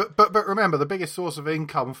biggest, but remember, the biggest source of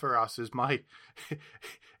income for us is my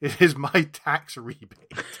tax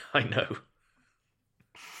rebate. I know.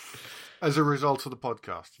 As a result of the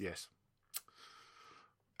podcast, yes.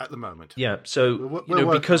 At the moment, yeah. So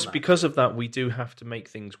we're because of that, we do have to make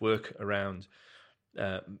things work around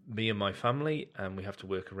me and my family, and we have to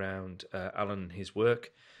work around Alan and his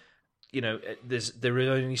work. There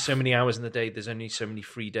are only so many hours in the day. There's only so many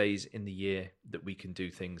free days in the year that we can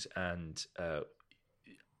do things. And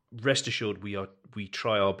rest assured, we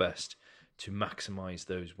try our best to maximise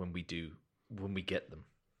those when we get them.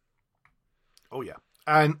 Oh yeah,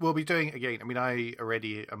 and we'll be doing again. I mean, I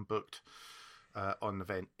already am booked on an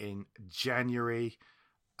event in January.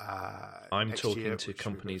 I'm talking to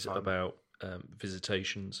companies about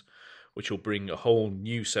visitations, which will bring a whole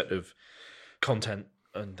new set of content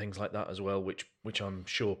and things like that as well, which I'm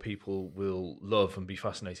sure people will love and be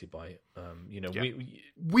fascinated by.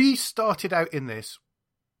 We started out in this.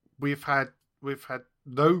 We've had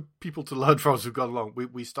no people to learn from as we've gone along.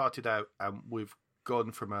 We started out and we've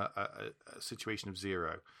gone from a situation of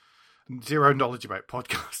zero knowledge about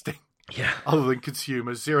podcasting, other than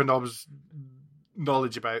consumers, zero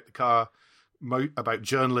knowledge about the car, about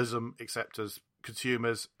journalism, except as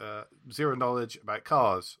consumers, zero knowledge about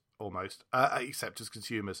cars. Almost, except as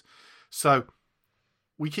consumers. So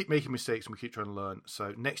we keep making mistakes and we keep trying to learn.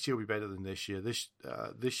 So next year will be better than this year.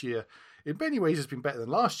 This year, in many ways, has been better than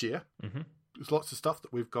last year. Mm-hmm. There's lots of stuff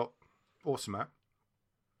that we've got awesome at,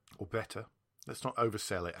 or better. Let's not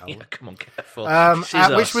oversell it, Alan. Yeah, come on, careful.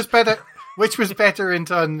 Which was better in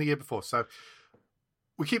turn the year before. So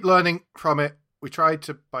we keep learning from it. We tried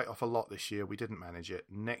to bite off a lot this year. We didn't manage it.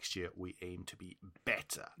 Next year, we aim to be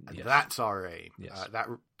better. And that's our aim. Yes.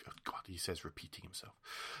 God, he says repeating himself.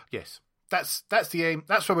 Yes, that's the aim.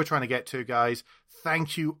 That's where we're trying to get to, guys.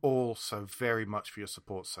 Thank you all so very much for your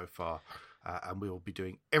support so far. And we will be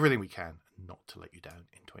doing everything we can not to let you down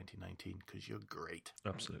in 2019 because you're great.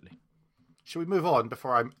 Absolutely. Shall we move on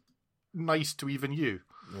before I'm nice to even you?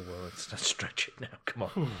 Oh, well, let's stretch it now. Come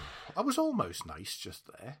on. I was almost nice just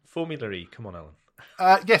there. Formula E. Come on,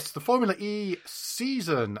 Alan. Yes, the Formula E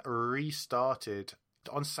season restarted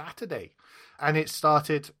on Saturday. And it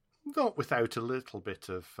started not without a little bit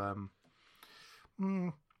of...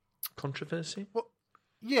 controversy? Well,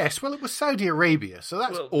 yes, well, it was Saudi Arabia, so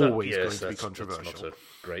that's always going to be controversial. That's not a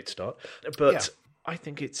great start. But I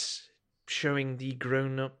think it's showing the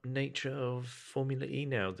grown-up nature of Formula E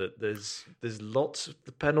now, that there's lots of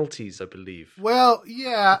the penalties, I believe. Well,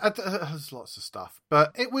 yeah, there's lots of stuff,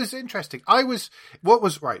 but it was interesting.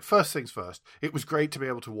 First things first, it was great to be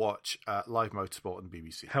able to watch live motorsport on the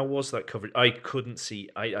BBC. How was that coverage? I didn't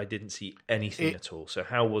see anything at all, so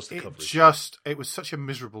how was the coverage? It was such a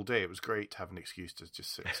miserable day. It was great to have an excuse to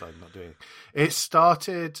just sit inside and not do anything. It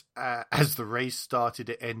started as the race started,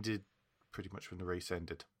 it ended pretty much when the race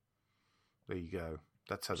ended. There you go.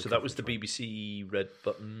 That's how. So that was the BBC Red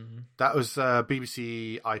Button. That was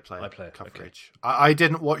BBC iPlayer coverage. Okay. I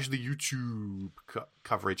didn't watch the YouTube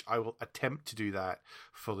coverage. I will attempt to do that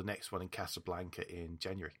for the next one in Casablanca in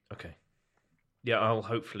January. Okay. Yeah, I'll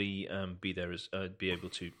hopefully be there be able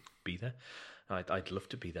to be there. I'd love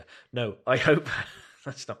to be there. No, I hope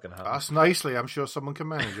that's not going to happen. That's nicely. I'm sure someone can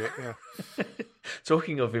manage it. Yeah.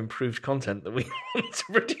 Talking of improved content that we want to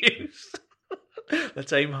produce.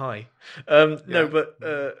 Let's aim high. No, but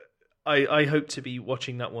I hope to be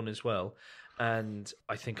watching that one as well. And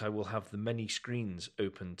I think I will have the many screens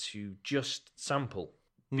open to just sample.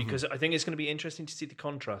 Because I think it's going to be interesting to see the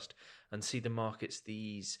contrast and see the markets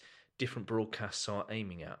these different broadcasts are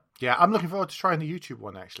aiming at. Yeah, I'm looking forward to trying the YouTube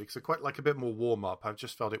one, actually, because I quite like a bit more warm-up. I've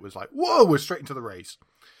just felt it was like, whoa, we're straight into the race.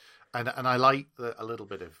 And I like a little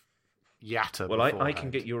bit of yatta. Well, I can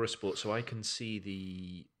get Eurosport, so I can see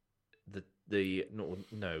the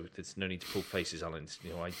no, there's no need to pull faces, Alan.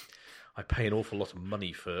 I pay an awful lot of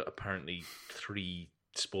money for apparently 3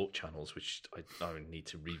 sport channels, which I need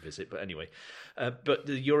to revisit. But anyway, but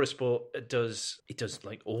the Eurosport does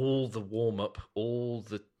like all the warm up, all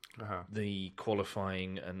the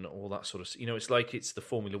qualifying, and all that sort of. It's like it's the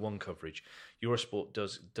Formula One coverage. Eurosport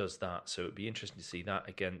does that, so it'd be interesting to see that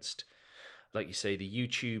against, like you say, the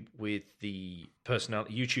YouTube with the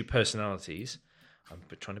YouTube personalities. I'm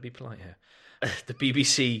trying to be polite here. the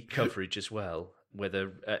BBC coverage as well,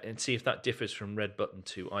 whether and see if that differs from Red Button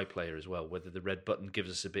to iPlayer as well, whether the Red Button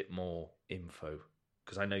gives us a bit more info,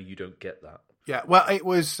 because I know you don't get that. Yeah, well, it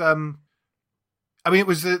was. I mean, it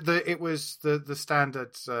was the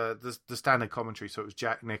standard the standard commentary. So it was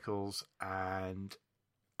Jack Nichols and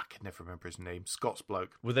I can never remember his name. Scots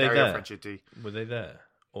bloke. Were they Dario there? Franchitti. Were they there,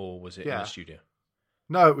 or was it in the studio?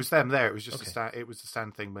 No, it was them there. It was just Okay. it was the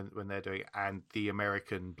stand thing when they're doing it, and the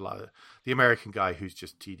American guy who's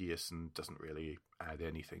just tedious and doesn't really add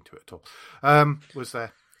anything to it at all, was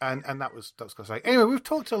there. And that was great. Anyway, we've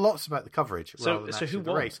talked a lot about the coverage rather than So who actually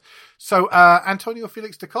the won? race. So Antonio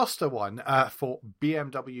Felix da Costa won for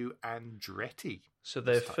BMW Andretti. So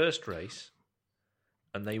their first race,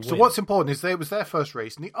 and they win. So what's important is it was their first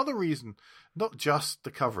race, and the other reason, not just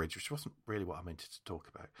the coverage, which wasn't really what I meant to talk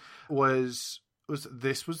about, was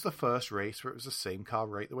this was the first race where it was the same car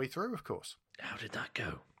right the way through, of course. How did that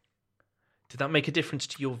go? Did that make a difference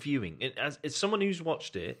to your viewing? As someone who's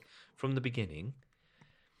watched it from the beginning,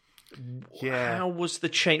 Yeah. how was the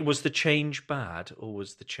change? Was the change bad, or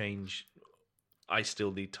was the change? I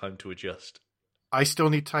still need time to adjust. I still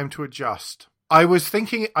need time to adjust. I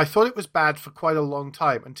thought it was bad for quite a long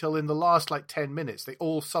time until in the last 10 minutes, they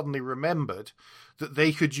all suddenly remembered that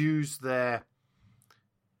they could use their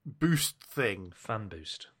boost thing. Fan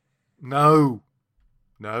boost. No,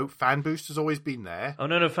 fan boost has always been there. Oh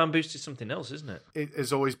no, fan boost is something else, isn't it? It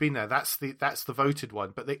has always been there. That's the voted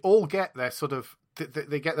one. But they all get their sort of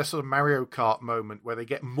Mario Kart moment where they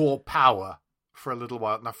get more power for a little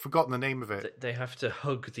while. And I've forgotten the name of it. They have to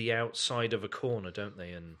hug the outside of a corner, don't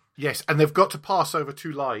they? And yes, and they've got to pass over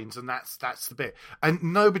two lines, and that's the bit. And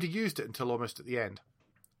nobody used it until almost at the end.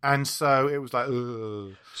 And so it was like,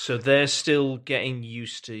 ugh. So they're still getting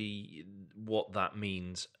used to what that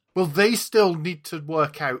means. Well, they still need to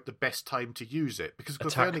work out the best time to use it because of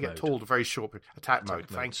course they Attack only get mode. told a very short attack mode. mode,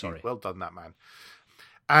 Thank sorry. you. Well done, that man.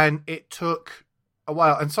 And it took a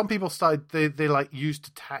while. And some people started they used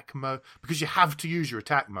attack mode because you have to use your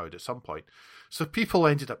attack mode at some point. So people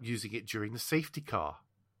ended up using it during the safety car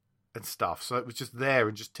and stuff. So it was just there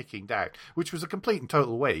and just ticking down, which was a complete and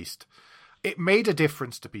total waste. It made a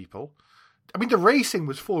difference to people. I mean, the racing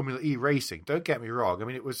was Formula E racing. Don't get me wrong. I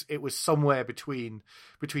mean, it was somewhere between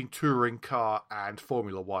touring car and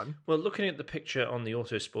Formula One. Well, looking at the picture on the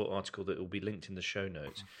Autosport article that will be linked in the show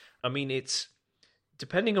notes, I mean, it's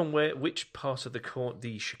depending on which part of the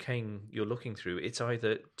chicane you're looking through. It's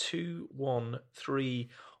either 2, 1, 3,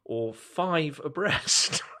 or 5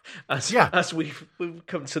 abreast. As we've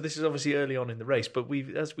come. So this is obviously early on in the race, but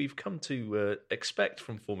as we've come to expect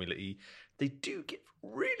from Formula E, they do get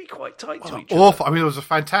really quite tight to each other. Awful. I mean, it was a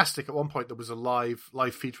fantastic. At one point, there was a live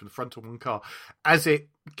feed from the front of one car as it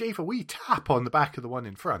gave a wee tap on the back of the one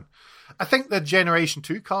in front. I think the Generation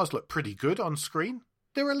 2 cars look pretty good on screen.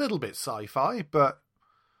 They're a little bit sci-fi, but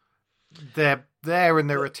they're there and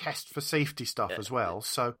they're a test for safety stuff as well.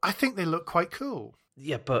 So I think they look quite cool.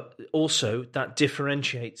 Yeah, but also that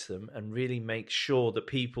differentiates them and really makes sure that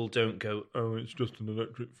people don't go, oh, it's just an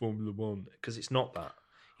electric Formula One, because it's not that.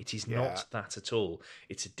 It is not that at all.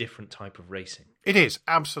 It's a different type of racing. It is,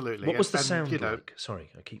 absolutely. What was the And, sound like? Sorry,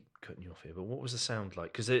 I keep cutting you off here, but what was the sound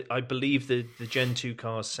like? Because I believe the Gen 2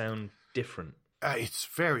 cars sound different. It's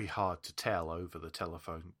very hard to tell over the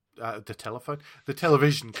television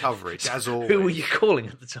coverage, as always. Who were you calling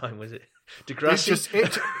at the time? Was it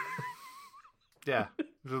Degrassi? Yeah,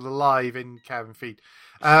 the live in-cabin feed.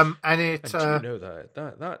 And it... And do you know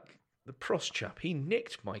that the Prost chap, he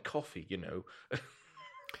nicked my coffee, you know.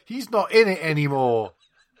 He's not in it anymore.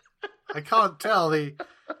 I can't tell the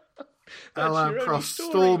Alain your only Prost story,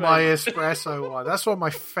 stole my mate. espresso one. That's one of my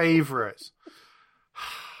favourites.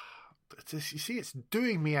 You see, it's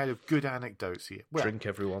doing me out of good anecdotes here. Well, Drink,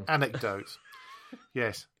 everyone. anecdotes.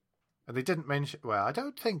 Yes. And they didn't mention... Well, I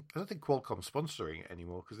don't think Qualcomm's sponsoring it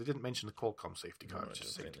anymore because they didn't mention the Qualcomm safety car. No, It's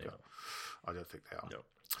just I don't safety think car. I don't think they are. No.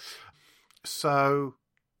 So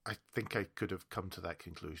I think I could have come to that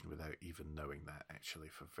conclusion without even knowing that, actually,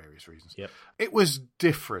 for various reasons. Yep. It was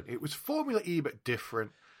different. It was Formula E, but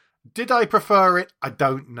different. Did I prefer it? I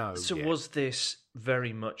don't know. So yet. was this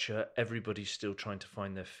very much everybody's still trying to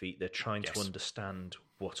find their feet? They're trying Yes. to understand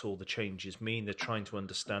what all the changes mean. They're trying to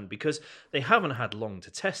understand because they haven't had long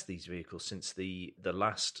to test these vehicles since the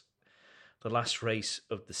last race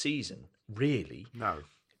of the season, really. No.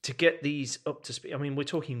 To get these up to speed, I mean, we're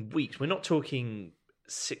talking weeks. We're not talking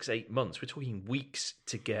 6-8 months. We're talking weeks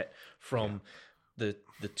to get from the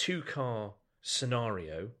 2-car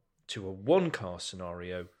scenario to a 1-car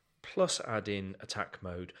scenario, plus add in attack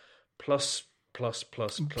mode, plus Plus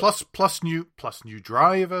new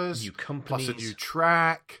drivers, new plus companies, a new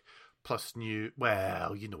track, plus new.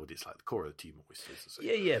 Well, you know what it's like. The core of the team always says the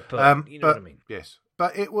same. Yeah, but you know what I mean. Yes,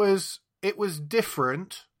 but it was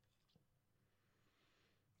different.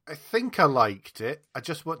 I think I liked it. I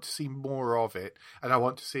just want to see more of it, and I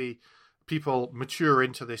want to see people mature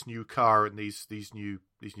into this new car and these new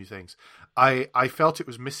things. I felt it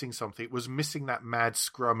was missing something. It was missing that mad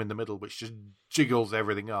scrum in the middle, which just jiggles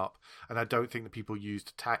everything up. And I don't think that people used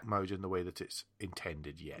attack mode in the way that it's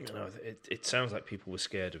intended yet. No, it sounds like people were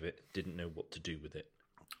scared of it, didn't know what to do with it.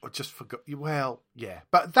 Or just forgot. Well, yeah,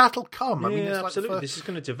 but that'll come. Yeah, I mean, it's absolutely. Like this is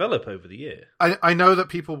going to develop over the year. I know that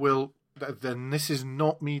people will. Then this is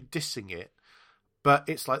not me dissing it, but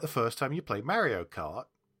it's like the first time you play Mario Kart.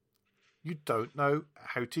 You don't know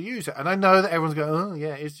how to use it. And I know that everyone's going, oh,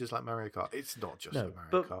 yeah, it's just like Mario Kart. It's not just like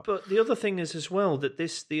Mario Kart. But the other thing is as well that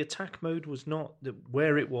the attack mode was not,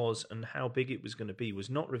 where it was and how big it was going to be was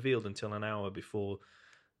not revealed until an hour before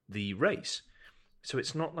the race. So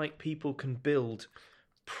it's not like people can build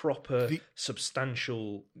proper,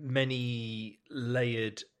 substantial,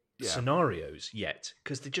 many-layered scenarios yet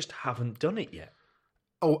because they just haven't done it yet.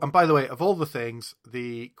 Oh, and by the way, of all the things,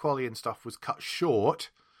 the Qualian stuff was cut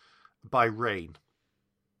short by rain.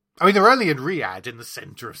 I mean, they're only in Riyadh, in the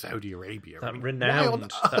centre of Saudi Arabia. That I mean,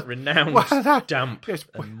 renowned, damp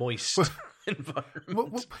and moist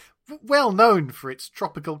environment. Well known for its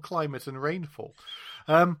tropical climate and rainfall.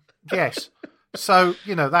 Yes. So,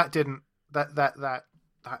 that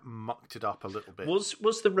mucked it up a little bit.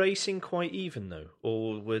 Was the racing quite even though,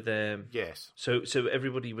 or were there? Yes. So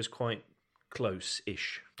everybody was quite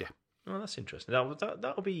close-ish. Yeah. Oh, that's interesting.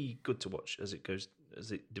 That'll be good to watch as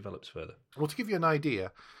it develops further. Well, to give you an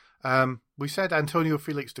idea, we said Antonio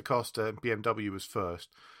Felix da Costa in BMW was first.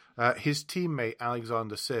 His teammate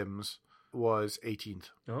Alexander Sims was 18th.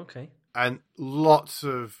 Okay. And lots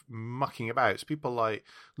of mucking about. It's people like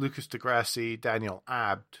Lucas de Grassi, Daniel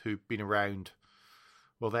Abt, who've been around.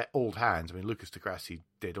 Well, they're old hands. I mean, Lucas de Grassi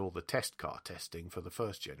did all the test car testing for the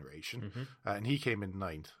first generation, and he came in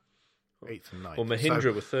 9th. 8th and 9th. Well,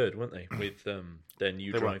 Mahindra were third, weren't they, with their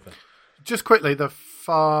new driver? Just quickly, the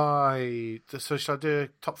 5. So shall I do a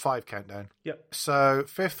top 5 countdown? Yep. So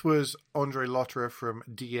 5th was Andre Lotterer from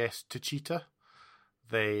DS to Cheetah.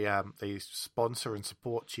 They sponsor and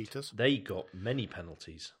support cheetahs. They got many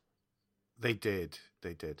penalties. They did.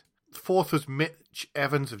 4th was Mitch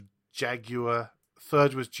Evans of Jaguar.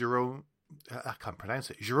 3rd was Jerome. I can't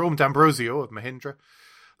pronounce it. Jerome D'Ambrosio of Mahindra.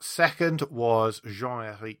 2nd was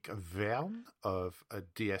Jean-Eric Verne of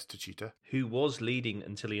DS to Cheetah. Who was leading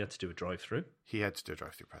until he had to do a drive-through. He had to do a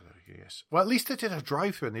drive-through, yes. Well, at least they did a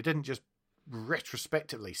drive-through and they didn't just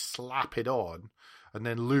retrospectively slap it on and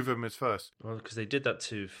then leave him as first. Well, because they did that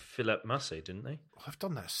to Philippe Massé, didn't they? Well, I've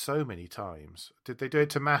done that so many times. Did they do it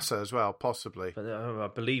to Massa as well? Possibly. But I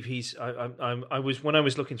believe he's. I was when I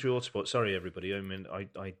was looking through Autosport. Sorry, everybody. I mean,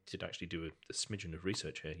 I did actually do a smidgen of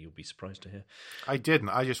research here. You'll be surprised to hear. I didn't.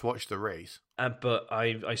 I just watched the race. But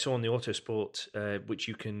I saw on the Autosport, which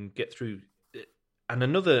you can get through, and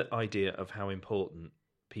another idea of how important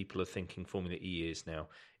people are thinking Formula E is now.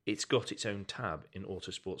 It's got its own tab in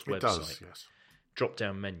Autosport's website. It does, yes.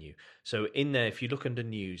 Drop-down menu. So in there, if you look under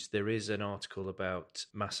news, there is an article about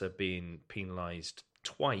Massa being penalised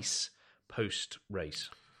twice post-race.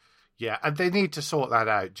 Yeah, and they need to sort that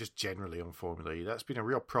out just generally on Formula E. That's been a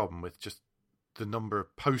real problem with just the number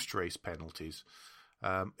of post-race penalties.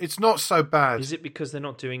 It's not so bad. Is it because they're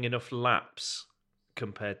not doing enough laps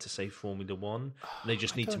compared to, say, Formula One? They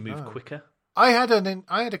just need to move quicker? I had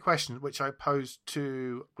a question which I posed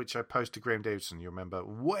to Graham Davidson. You remember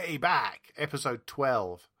way back, episode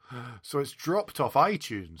 12. So it's dropped off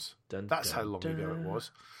iTunes. That's how long ago it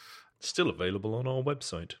was. Still available on our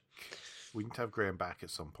website. We need to have Graham back at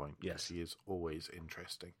some point. Yes, he is always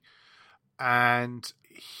interesting. And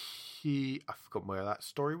I've forgotten where that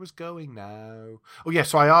story was going now. Oh yeah,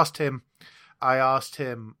 so I asked him,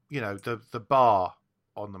 the bar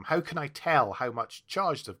on them. How can I tell how much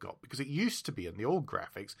charge they've got? Because it used to be in the old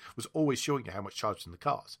graphics was always showing you how much charge in the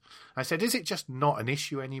cars. I said, is it just not an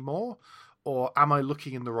issue anymore? Or am I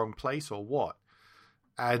looking in the wrong place or what?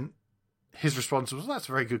 And his response was, well, that's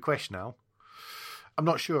a very good question, Al. I'm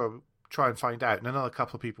not sure. I'll try and find out. And another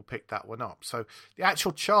couple of people picked that one up. So the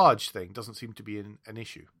actual charge thing doesn't seem to be an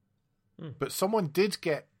issue. But someone did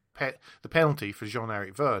get the penalty for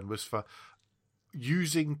Jean-Eric Verne was for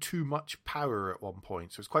using too much power at one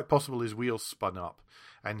point. So it's quite possible his wheels spun up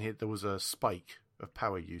and there was a spike of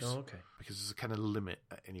power use. Oh, okay. Because there's a kind of limit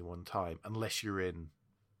at any one time, unless you're in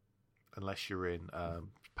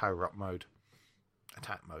power up mode,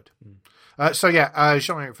 attack mode.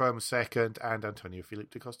 Jean-Eric Verne was second and Antonio Felix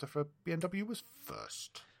da Costa for BMW was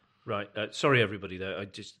first. Right. Sorry, everybody. There,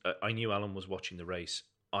 I knew Alan was watching the race.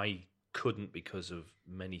 I couldn't because of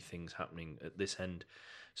many things happening at this end.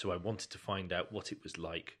 So I wanted to find out what it was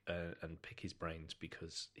like and pick his brains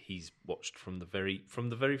because he's watched from the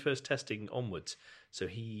very first testing onwards. So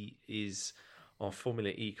he is our Formula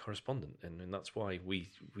E correspondent, and that's why we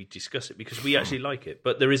discuss it because we actually like it.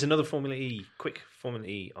 But there is another quick Formula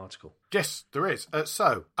E article. Yes, there is.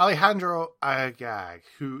 So Alejandro Agag,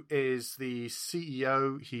 who is the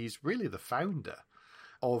CEO, he's really the founder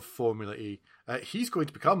of Formula E. He's going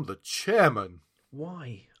to become the chairman.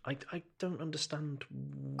 Why? I don't understand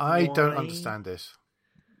why. I don't understand this.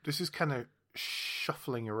 This is kind of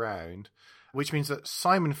shuffling around, which means that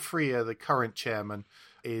Simon Freer, the current chairman,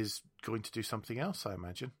 is going to do something else, I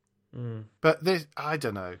imagine. But this, I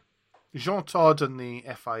don't know. Jean Todt and the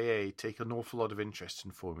FIA take an awful lot of interest in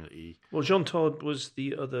Formula E. Well, Jean Todt was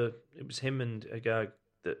the other. It was him and Agag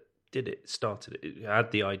that started it,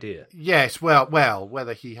 had the idea. Yes, well,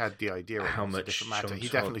 whether he had the idea or How not is a much different matter. Jean He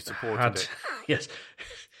Todt definitely supported it. Yes,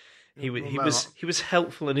 he was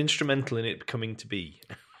helpful and instrumental in it coming to be.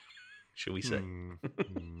 Shall we say?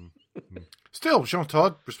 Still, Jean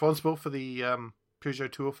Todt responsible for the Peugeot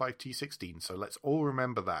 205 T16. So let's all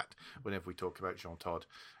remember that whenever we talk about Jean Todt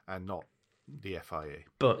and not the FIA.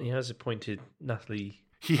 But he has appointed Natalie.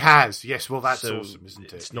 He has, yes. Well, that's so awesome, isn't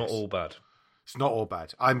it? It's not all bad. It's not all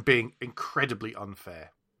bad. I'm being incredibly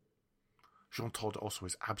unfair. Jean Todt also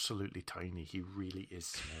is absolutely tiny. He really is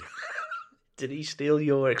small. Did he steal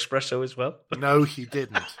your espresso as well? No, he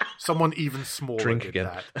didn't. Someone even smaller Drink did again.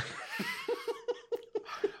 that.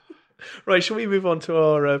 Right, shall we move on to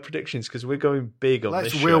our predictions because we're going big on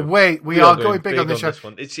this show. We'll wait. We are going big on this show. This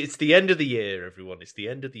one. It's the end of the year, everyone. It's the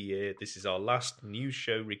end of the year. This is our last news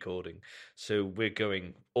show recording, so we're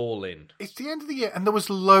going all in. It's the end of the year, and there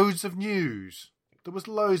was loads of news.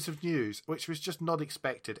 Which was just not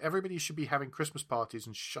expected. Everybody should be having Christmas parties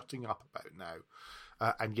and shutting up about it now.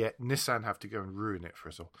 And yet Nissan have to go and ruin it for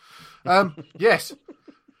us all. Yes.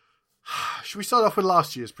 Should we start off with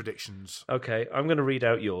last year's predictions? Okay, I'm going to read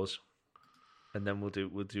out yours, and then we'll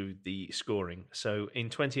do the scoring. So in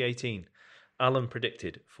 2018, Alan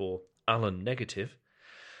predicted for Alan Negative.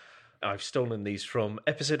 I've stolen these from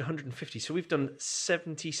episode 150, so we've done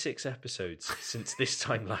 76 episodes since this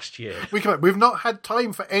time last year. We've not had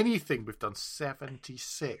time for anything. We've done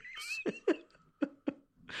 76.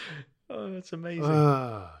 Oh, that's amazing.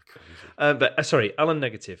 But sorry, Alan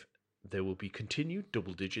Negative. There will be continued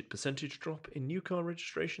double-digit percentage drop in new car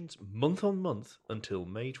registrations month on month until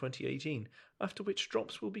May 2018, after which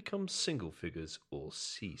drops will become single figures or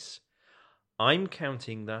cease. I'm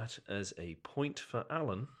counting that as a point for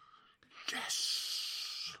Alan.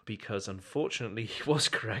 Yes! Because unfortunately he was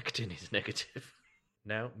correct in his negative.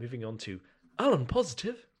 Now, moving on to Alan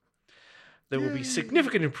Positive. There will be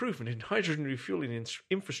significant improvement in hydrogen refueling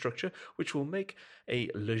infrastructure, which will make a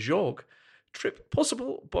Lejeune trip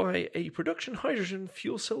possible by a production hydrogen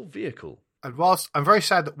fuel cell vehicle. And whilst I'm very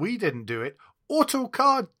sad that we didn't do it,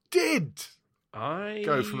 Autocar did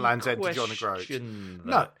go from Land's End to John O'Groats.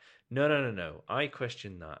 No. I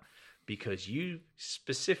question that because you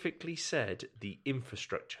specifically said the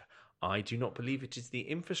infrastructure. I do not believe it is the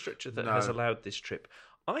infrastructure that has allowed this trip.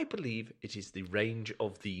 I believe it is the range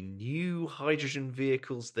of the new hydrogen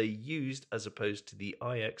vehicles they used as opposed to the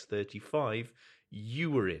iX35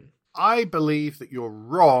 you were in. I believe that you're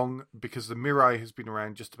wrong because the Mirai has been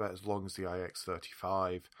around just about as long as the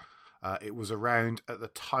iX35. It was around at the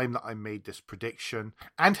time that I made this prediction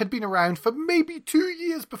and had been around for maybe 2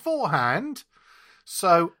 years beforehand.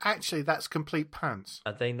 So actually, that's complete pants.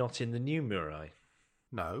 Are they not in the new Mirai?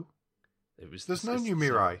 No. There's no new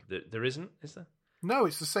Mirai. There isn't, is there? No,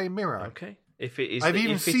 it's the same Mirai. Okay. If it is, I've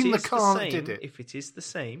even seen the car that did it. If it is the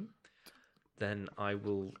same, then I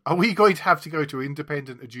will. Are we going to have to go to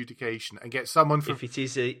independent adjudication and get someone from? If it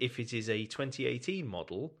is a 2018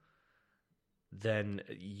 model, then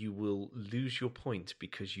you will lose your point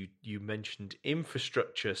because you mentioned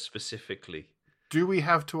infrastructure specifically. Do we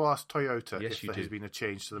have to ask Toyota Yes, if you there do. has been a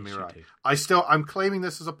change to the Yes, Mirai? you do. I'm claiming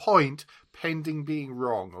this as a point pending being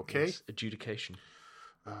wrong. Okay. Yes, adjudication.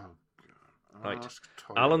 Oh, Right. ask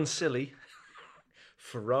Toyota. Alan Silly,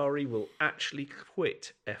 Ferrari will actually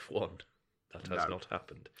quit F1. That has not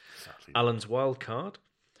happened. Exactly. Alan's wild card.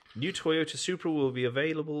 New Toyota Supra will be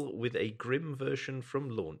available with a grim version from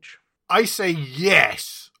launch. I say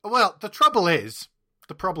yes. Well, the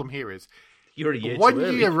problem here is, You're a year too 1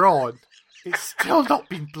 early. year on, it's still not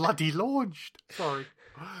been bloody launched. Sorry.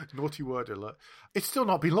 Naughty word alert. It's still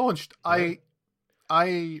not been launched. No.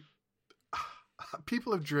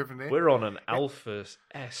 People have driven it. We're on an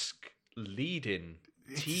Alpha-esque lead-in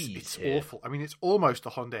tease It's here. awful. I mean, it's almost a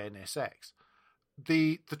Honda NSX.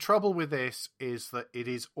 The trouble with this is that it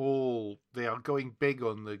is all, they are going big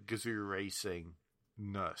on the Gazoo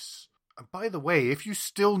Racing-ness. And by the way, if you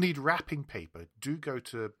still need wrapping paper, do go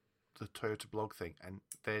to the Toyota blog thing, and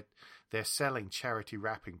they're selling charity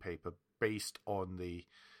wrapping paper based on the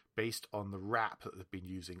wrap that they've been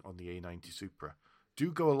using on the A90 Supra.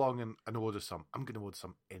 Do go along and order some. I'm going to order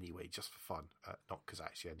some anyway, just for fun, not because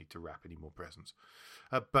actually I need to wrap any more presents.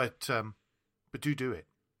 But do it.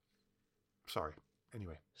 Sorry.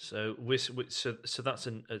 Anyway, So so that's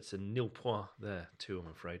it's a nil point there too. I'm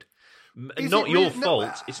afraid. Is Not it your really? fault.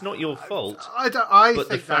 No, It's not your fault. I But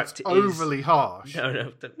the think that's fact is- overly harsh.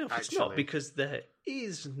 No, it's not, Actually. because there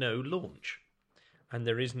is no launch, and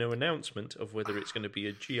there is no announcement of whether it's going to be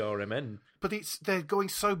a GRMN. But they're going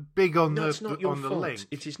so big on No, the it's not your on the fault. link.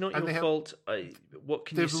 It is not And your they have- fault. What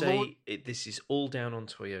can you they've say? This is all down on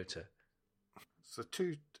Toyota. So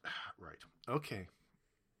right, okay.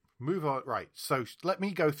 Move on. Right, so let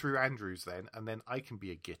me go through Andrew's then, and then I can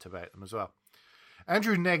be a git about them as well.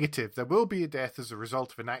 Andrew, negative. There will be a death as a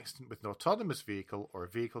result of an accident with an autonomous vehicle or a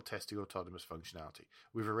vehicle testing autonomous functionality.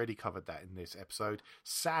 We've already covered that in this episode.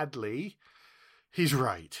 Sadly, he's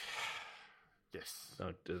right. Yes.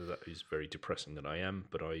 No, that is very depressing that I am,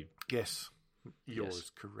 but I... Yes. You're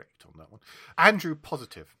Yes. correct on that one. Andrew,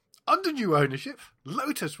 positive. Under new ownership,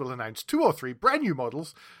 Lotus will announce 2 or 3 brand new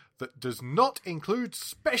models that does not include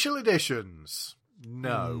special editions.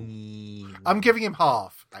 No. I'm giving him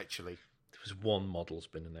half, actually. There was one model's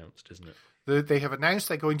been announced, isn't it? They have announced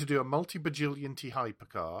they're going to do a multi-bajillion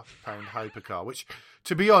pound hypercar, which,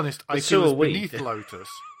 to be honest, I But feel so is are we. beneath Lotus.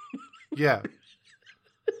 Yeah.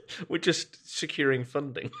 We're just securing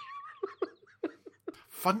funding.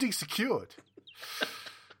 Funding secured.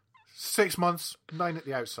 6 months, 9 at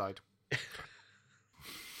the outside.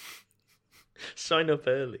 Sign up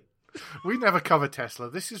early. We never cover Tesla.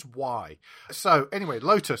 This is why. So, anyway,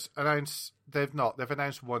 Lotus announced... They've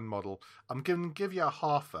announced one model. I'm going to give you a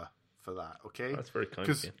halfer for that, okay? That's very kind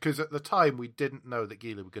of you. Because at the time, we didn't know that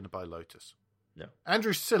Geely were going to buy Lotus. No.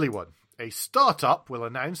 Andrew's silly one. A startup will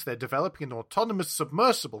announce they're developing an autonomous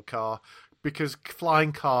submersible car because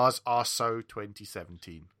flying cars are so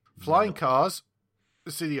 2017. Flying cars,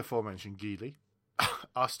 see the aforementioned Geely,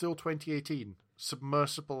 are still 2018.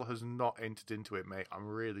 Submersible has not entered into it, mate. I'm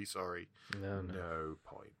really sorry. No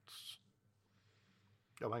points.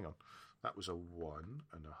 Oh, hang on. That was a 1.5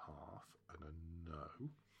 and a no.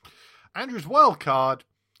 Andrew's wild card.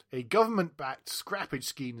 A government-backed scrappage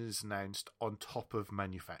scheme is announced on top of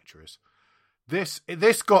manufacturers. This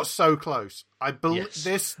got so close. I believe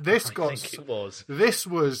Yes. this I got. think it was. This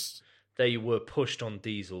was They were pushed on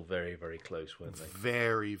diesel very, very close, weren't they?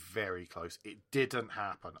 very, very close. It didn't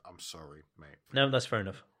happen. I'm sorry, mate. No, that's fair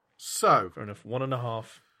enough. So Fair enough. 1.5.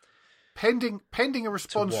 pending a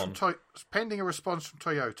response To from Toyota.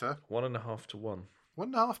 1.5 to 1.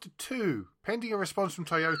 1.5 to 2. Pending a response from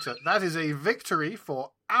Toyota. That is a victory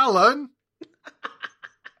for Alan,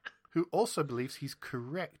 who also believes he's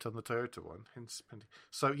correct on the Toyota one. Hence, pending.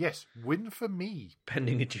 So, yes, win for me.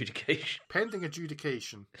 Pending adjudication. Pending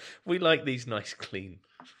adjudication. We like these nice, clean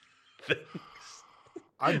things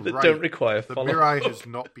I'm that right. don't require The follow-up. Mirai has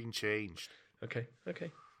not been changed. Okay.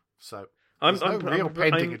 So, I'm there's no real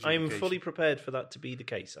pending I'm adjudication. fully prepared for that to be the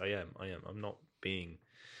case. I am. I'm not being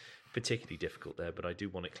particularly difficult there, but I do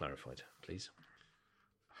want it clarified, please.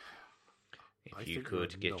 I If you think you're a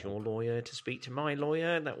could get knob. your lawyer to speak to my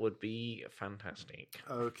lawyer, that would be fantastic.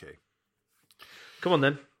 Okay. Come on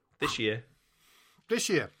then. This year. This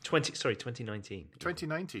year, 2019.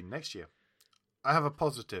 2019, next year, I have a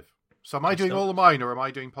positive. So am I doing Stop. all of mine, or am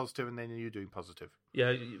I doing positive and then are you doing positive?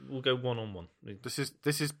 Yeah, we'll go one-on-one. This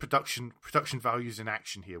is production values in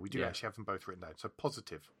action here. We do Yeah. actually have them both written down. So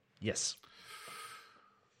positive. Yes.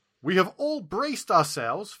 We have all braced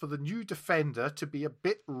ourselves for the new Defender to be a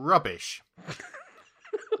bit rubbish,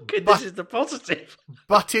 Okay, But- this is the positive.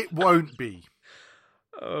 but it won't be.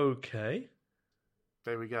 Okay.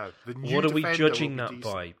 There we go. The new What are we Defender will judging be that decent.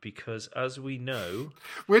 by? Because as we know,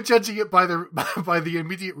 We're judging it by the by the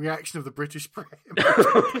immediate reaction of the British press.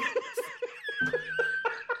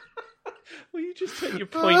 will you just take your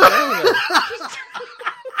point down then?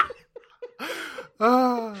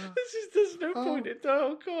 Ah, There's no point in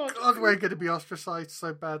oh god. God, we're going to be ostracised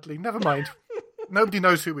so badly. Never mind. Nobody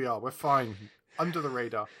knows who we are. We're fine. Under the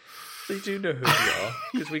radar. They do know who we are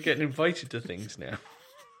because we're getting invited to things now.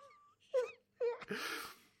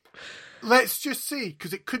 Let's just see,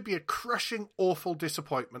 because it could be a crushing, awful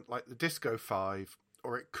disappointment like the Disco 5,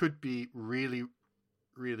 or it could be really,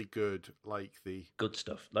 really good like the Good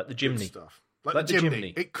stuff, like the good Jimny. stuff. Like the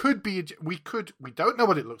Jimny. It could be we don't know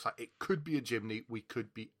what it looks like. It could be a Jimny. We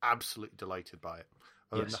could be absolutely delighted by it.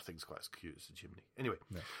 Although nothing's quite as cute as a Jimny. Anyway,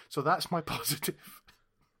 so that's my positive.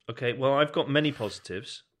 Okay, well, I've got many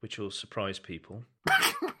positives, which will surprise people.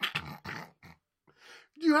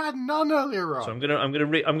 You had none earlier on. So I'm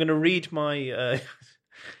gonna read my.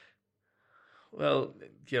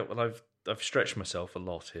 I've stretched myself a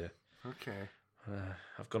lot here. Okay.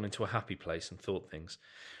 I've gone into a happy place and thought things.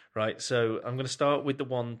 Right, so I'm going to start with the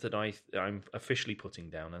one that I'm officially putting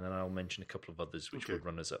down, and then I'll mention a couple of others which would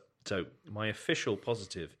run us up. So my official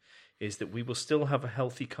positive is that we will still have a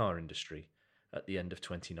healthy car industry at the end of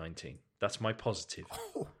 2019. That's my positive.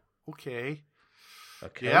 Oh, okay.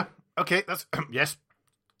 Okay. Yeah. Okay. That's yes.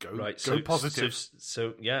 Go. Right. Go positive.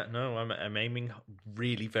 So yeah. No, I'm aiming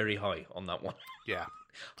really very high on that one. Yeah.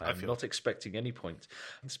 I'm not expecting any points.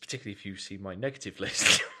 It's particularly if you see my negative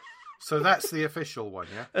list. So that's the official one,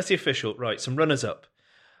 yeah? That's the official. Right, some runners-up.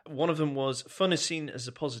 One of them was, fun is seen as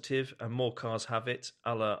a positive and more cars have it,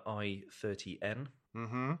 a la i30N.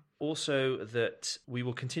 Mm-hmm. Also that we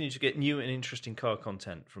will continue to get new and interesting car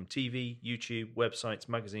content from TV, YouTube, websites,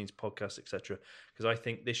 magazines, podcasts, etc. Because I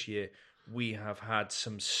think this year we have had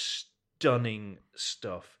some stunning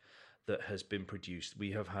stuff that has been produced.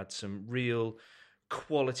 We have had some real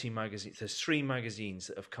quality magazines. There's 3 magazines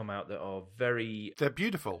that have come out that are they're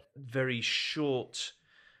beautiful, very short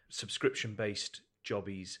subscription-based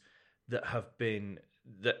jobbies that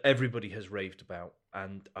everybody has raved about.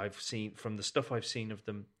 And I've seen, from the stuff I've seen of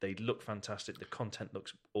them, they look fantastic. The content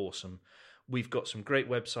looks awesome. We've got some great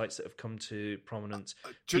websites that have come to prominence.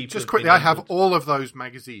 Just quickly, I have all of those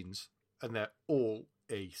magazines, and they're all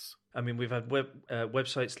ace. I mean, we've had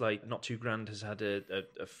websites like Not Too Grand has had a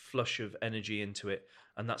flush of energy into it,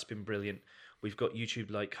 and that's been brilliant. We've got YouTube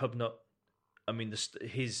like Hubnut. I mean,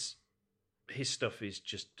 his stuff is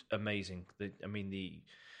just amazing. The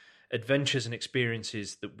adventures and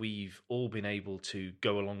experiences that we've all been able to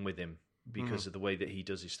go along with him because of the way that he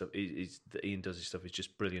does his stuff. That Ian does his stuff is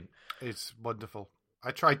just brilliant. It's wonderful.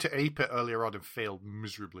 I tried to ape it earlier on and failed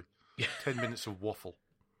miserably. 10 minutes of waffle.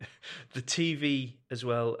 The TV as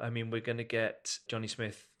well. I mean, we're going to get Johnny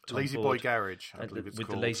Smith, Tom Lazy Ford, Boy Garage, I believe it's with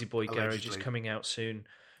called. the Lazy Boy Garage Allegedly. is coming out soon.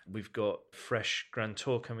 We've got fresh Grand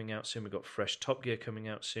Tour coming out soon. We've got fresh Top Gear coming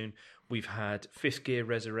out soon. We've had Fifth Gear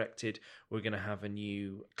resurrected. We're going to have a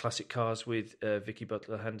new Classic Cars with Vicky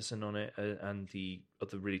Butler Henderson on it and the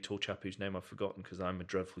other really tall chap whose name I've forgotten because I'm a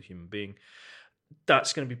dreadful human being.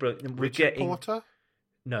 That's going to be brilliant. Richard Porter?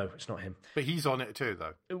 No, it's not him. But he's on it too,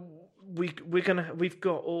 though. We've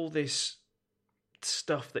got all this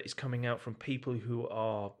stuff that is coming out from people who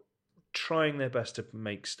are trying their best to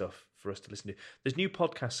make stuff for us to listen to. There's new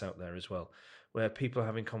podcasts out there as well where people are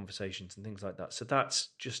having conversations and things like that. So that's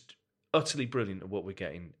just utterly brilliant at what we're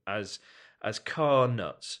getting as car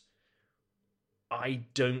nuts. I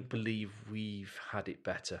don't believe we've had it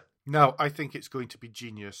better. No, I think it's going to be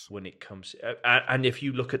genius when it comes. And if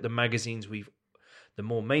you look at the magazines the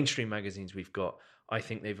more mainstream magazines we've got, I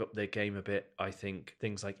think they've upped their game a bit. I think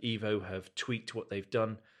things like Evo have tweaked what they've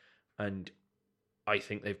done, and I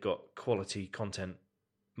think they've got quality content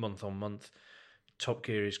month on month. Top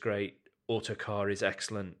Gear is great. Autocar is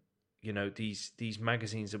excellent. You know, these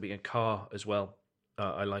magazines that we get, Car as well.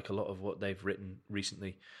 I like a lot of what they've written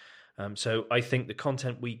recently. So I think the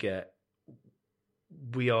content we get,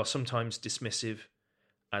 we are sometimes dismissive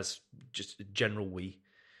as just a general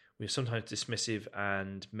We're sometimes dismissive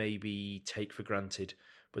and maybe take for granted,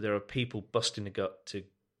 but there are people busting the gut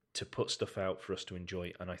to put stuff out for us to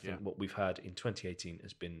enjoy, and I think what we've had in 2018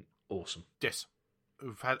 has been awesome. Yes,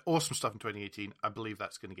 we've had awesome stuff in 2018. I believe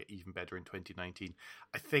that's going to get even better in 2019.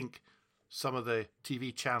 I think some of the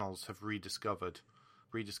TV channels have rediscovered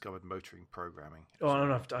motoring programming.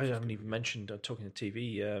 I haven't even mentioned, talking to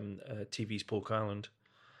TV, TV's Pork Island.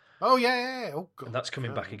 Oh, yeah. Oh, God. And that's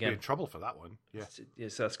coming back again. We'll be in trouble for that one. Yeah.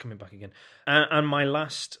 Yes, that's coming back again. And my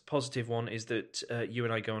last positive one is that you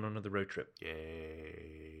and I go on another road trip.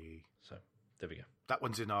 Yay. So, there we go. That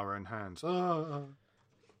one's in our own hands.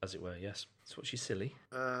 As it were, yes. That's what she's silly.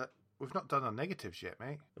 We've not done our negatives yet,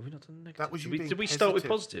 mate. Have we not done negatives? That was Did we start with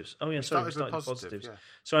positives? Oh, yeah, we started with positives. Yeah.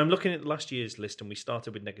 So I'm looking at last year's list, and we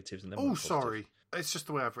started with negatives and then Oh, sorry. It's just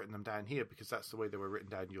the way I've written them down here, because that's the way they were written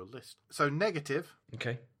down in your list. So negative.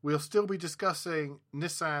 Okay. We'll still be discussing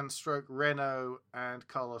Nissan / Renault and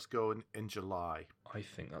Carlos Ghosn in July. I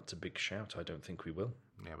think that's a big shout. I don't think we will.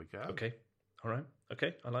 There we go. Okay. All right.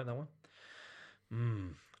 Okay. I like that one.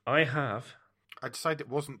 I decided it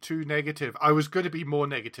wasn't too negative. I was going to be more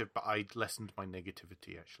negative, but I lessened my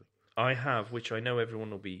negativity, actually. I have, which I know everyone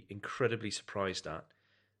will be incredibly surprised at,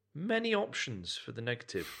 many options for the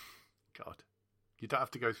negative. God. You don't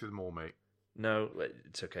have to go through them all, mate. No,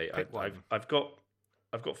 it's okay. Pick one. I've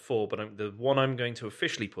got 4, but the one I'm going to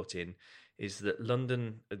officially put in is that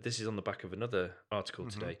London. This is on the back of another article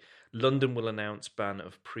today. London will announce ban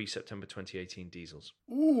of pre-September 2018 diesels.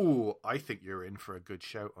 Ooh, I think you're in for a good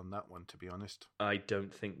shout on that one, to be honest. I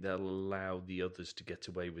don't think they'll allow the others to get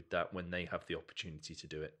away with that when they have the opportunity to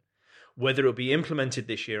do it. Whether it'll be implemented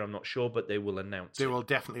this year, I'm not sure, but they will announce it. They will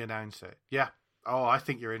definitely announce it. Yeah. Oh, I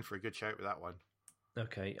think you're in for a good shout with that one.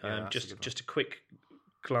 Okay. Yeah, just a quick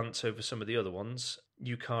glance over some of the other ones.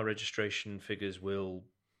 New car registration figures will.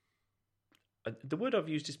 The word I've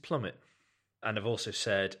used is plummet, and I've also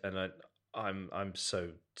said, and I'm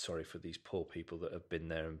so sorry for these poor people that have been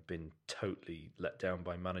there and been totally let down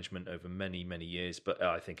by management over many, many years. But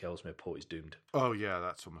I think Ellesmere Port is doomed. Oh yeah,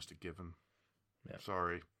 that's almost a given. Yeah.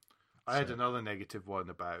 Sorry. I had another negative one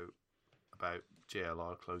about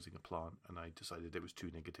JLR closing a plant, and I decided it was too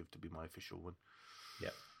negative to be my official one. Yeah.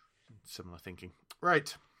 Similar thinking.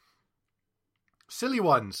 Right. Silly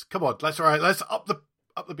ones. Come on, let's up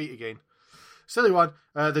the beat again. Silly one.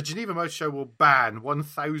 The Geneva Motor Show will ban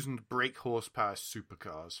 1,000 brake horsepower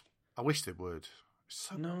supercars. I wish they would.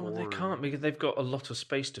 So No, boring. they can't because they've got a lot of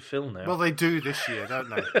space to fill now. Well, they do this year, don't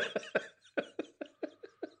they?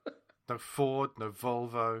 No Ford, no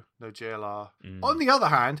Volvo, no JLR. On the other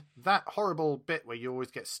hand, that horrible bit where you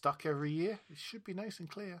always get stuck every year, it should be nice and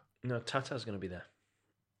clear. No, Tata's going to be there.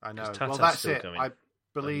 I know. 'Cause Well, Tata's that's still it. going. I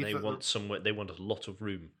believe And they that want somewhere. They want a lot of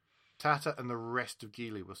room. Tata and the rest of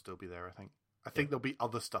Geely will still be there, I think. I think there'll be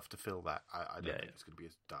other stuff to fill that. I don't think it's going to be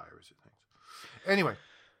as dire as it thinks. Anyway.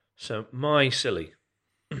 So, my silly.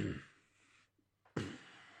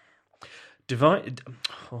 Divide.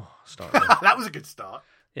 Oh, start again. That was a good start.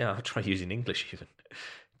 Yeah, I'll try using English even.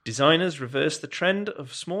 Designers reverse the trend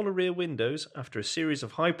of smaller rear windows after a series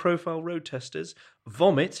of high-profile road testers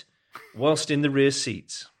vomit whilst in the rear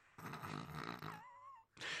seats.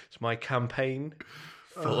 It's my campaign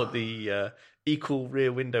for the equal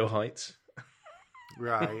rear window heights.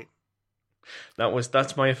 Right.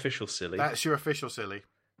 That's my official silly. That's your official silly.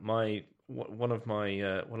 One of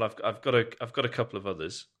my I've got a couple of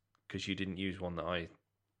others because you didn't use one that I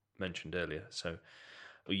mentioned earlier, so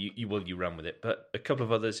you ran with it. But a couple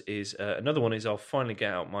of others is another one is I'll finally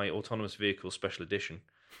get out my autonomous vehicle special edition.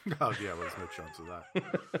 Oh yeah, well, there's no chance of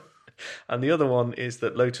that. And the other one is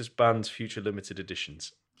that Lotus bans future limited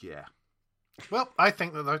editions. Yeah. Well, I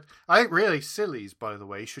think really sillies, by the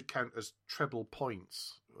way, should count as treble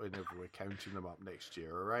points whenever we're counting them up next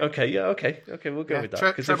year. All right. Okay. Yeah. Okay. We'll go with that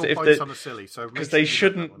Treble points on a silly. So because they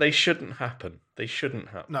shouldn't happen. They shouldn't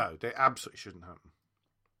happen. No, they absolutely shouldn't happen.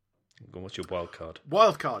 What's your wild card?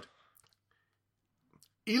 Wild card.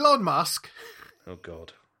 Elon Musk. Oh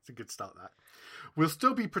God. It's a good start. That we'll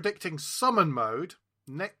still be predicting summon mode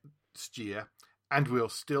next year, and we'll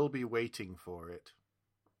still be waiting for it.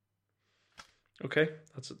 Okay,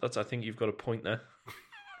 that's. I think you've got a point there.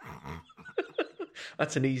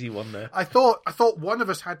 That's an easy one there. I thought one of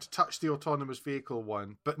us had to touch the autonomous vehicle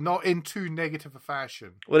one, but not in too negative a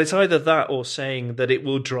fashion. Well, it's either that or saying that it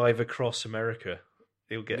will drive across America.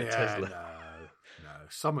 He'll get a Tesla. No.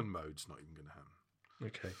 Summon mode's not even going to happen.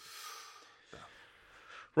 Okay. No.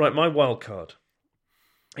 Right, my wild card.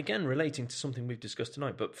 Again, relating to something we've discussed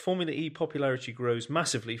tonight, but Formula E popularity grows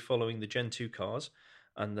massively following the Gen 2 cars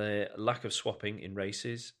and the lack of swapping in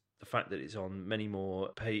races, the fact that it's on many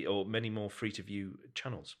more free-to-view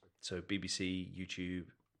channels. So BBC, YouTube,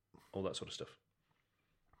 all that sort of stuff.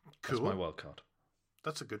 Cool. That's my wild card.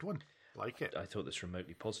 That's a good one. Like it. I thought this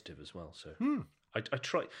remotely positive as well. So I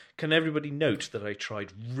try. Can everybody note that I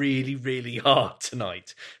tried really, really hard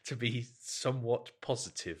tonight to be somewhat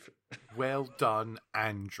positive? Well done,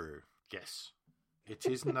 Andrew. Yes, it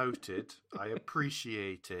is noted. I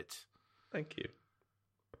appreciate it. Thank you.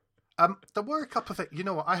 There were a couple of things. You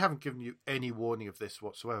know what? I haven't given you any warning of this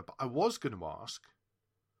whatsoever, but I was going to ask,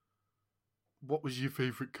 what was your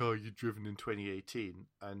favourite car you'd driven in 2018,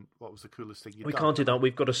 and what was the coolest thing you'd done? We can't do that.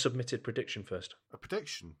 We've got a submitted prediction first. A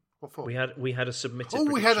prediction? What for? We had a submitted. Oh,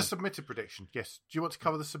 prediction. we had a submitted prediction. Yes. Do you want to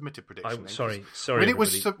cover the submitted prediction? Sorry. When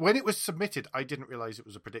it was submitted, I didn't realise it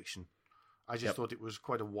was a prediction. I just thought it was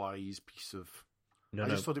quite a wise piece of. I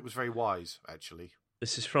just thought it was very wise, actually.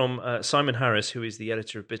 This is from Simon Harris, who is the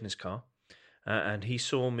editor of Business Car, and he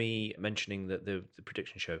saw me mentioning the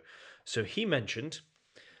prediction show. So he mentioned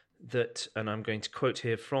that, and I'm going to quote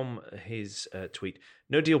here from his tweet,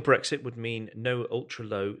 "No deal Brexit would mean no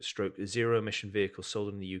ultra-low stroke zero-emission vehicles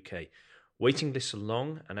sold in the UK. Waiting lists are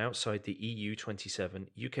long, and outside the EU 27,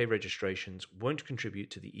 UK registrations won't contribute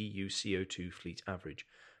to the EU CO2 fleet average.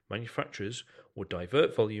 Manufacturers will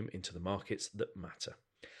divert volume into the markets that matter."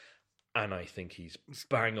 and I think he's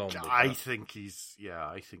bang on. With I that. think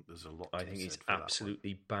I think there's a lot. I think he's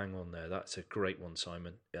absolutely bang on there. That's a great one,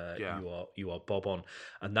 Simon. Yeah. You are bob on,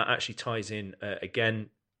 and that actually ties in again.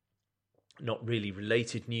 Not really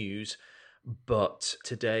related news, but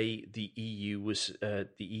today the EU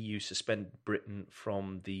suspended Britain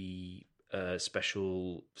from the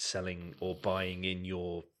special selling or buying in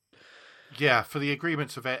your for the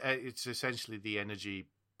agreements of it's essentially the energy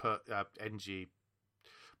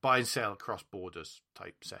buy and sell across borders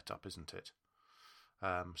type setup, isn't it?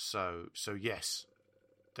 So yes,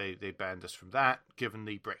 they banned us from that. Given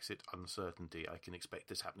the Brexit uncertainty, I can expect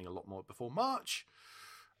this happening a lot more before March,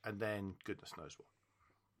 and then goodness knows what.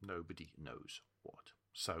 Nobody knows what.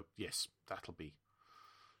 So yes, that's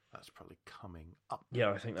probably coming up. Yeah,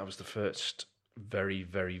 I think that was the first very,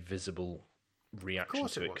 very visible reaction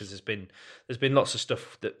to it, because there's been lots of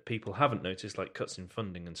stuff that people haven't noticed, like cuts in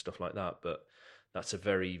funding and stuff like that. But that's a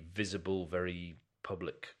very visible, very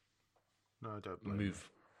public move.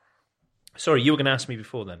 Sorry, you were going to ask me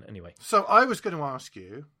before then. Anyway, so I was going to ask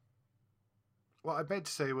you. What I meant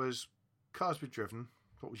to say was cars we've driven.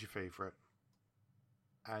 What was your favourite?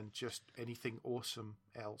 And just anything awesome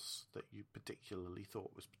else that you particularly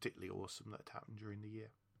thought was particularly awesome that happened during the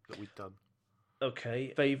year that we'd done.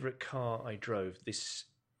 Okay, favourite car I drove. This,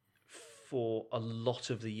 for a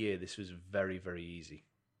lot of the year, this was very, very easy.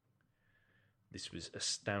 This was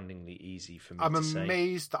astoundingly easy for me to say. I'm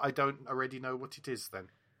amazed that I don't already know what it is then.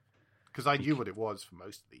 Because I knew what it was for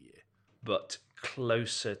most of the year. But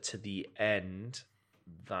closer to the end,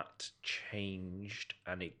 that changed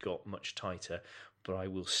and it got much tighter. But I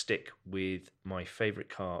will stick with my favourite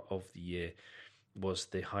car of the year was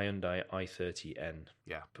the Hyundai i30N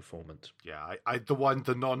Performance. Yeah,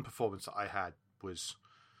 the non-performance that I had was...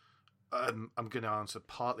 I'm going to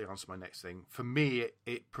partly answer my next thing. For me,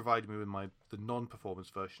 it provided me with the non-performance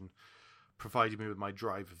version, provided me with my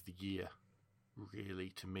drive of the year, really,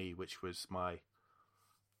 to me, which was my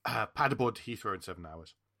paddleboard to Heathrow in 7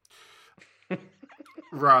 hours.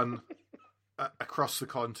 Run across the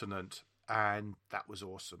continent, and that was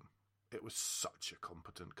awesome. It was such a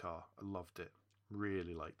competent car. I loved it.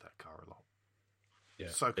 Really liked that car a lot. Yeah,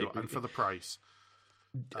 so cool. And for the price.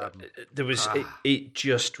 It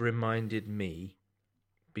just reminded me,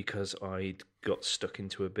 because I'd got stuck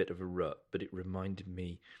into a bit of a rut, but it reminded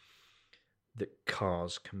me that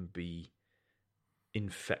cars can be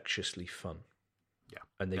infectiously fun. Yeah.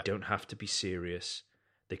 And they don't have to be serious.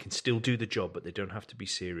 They can still do the job, but they don't have to be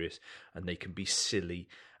serious, and they can be silly,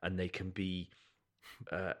 and they can be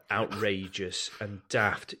outrageous and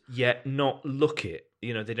daft, yet not look it.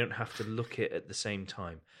 They don't have to look it at the same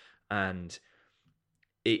time. And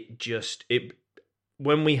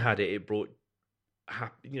when we had it, it brought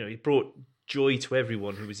joy to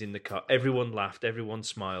everyone who was in the car. Everyone laughed, everyone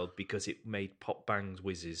smiled, because it made pop bangs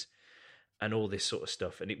whizzes and all this sort of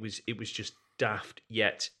stuff. And it was just daft,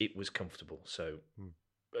 yet it was comfortable. So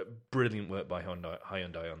brilliant work by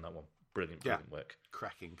Hyundai on that one. Brilliant work.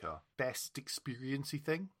 Cracking car. Best experience-y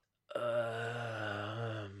thing?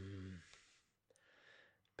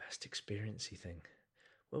 Best experience-y thing.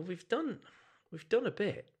 Well, we've done a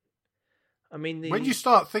bit. I mean, when you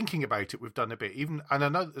start thinking about it, we've done a bit. And I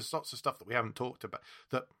know there's lots of stuff that we haven't talked about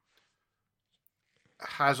that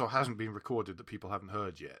has or hasn't been recorded that people haven't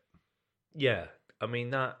heard yet. Yeah, I mean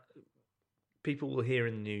that people will hear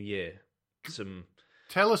in the new year.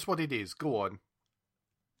 Tell us what it is. Go on.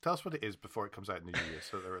 Tell us what it is before it comes out in the new year,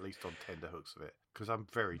 so they're at least on tender hooks of it. Because I'm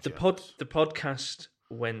very jealous. The podcast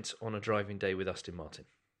went on a driving day with Aston Martin.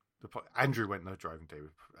 Andrew went on a driving day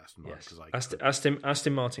with Aston Martin. Yes.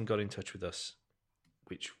 Aston Martin got in touch with us,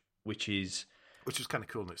 which is kind of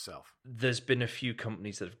cool in itself. There's been a few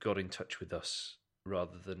companies that have got in touch with us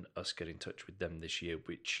rather than us get in touch with them this year,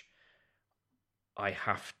 which I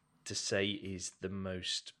have to say is the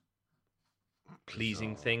most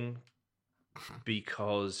pleasing thing,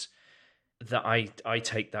 because that I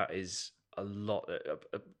take that as a lot.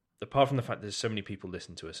 Apart from the fact that there's so many people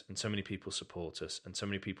listen to us and so many people support us and so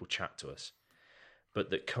many people chat to us,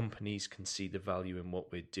 but that companies can see the value in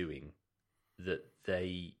what we're doing, that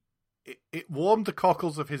they... It warmed the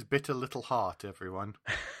cockles of his bitter little heart, everyone.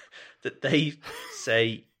 That they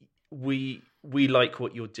say, we like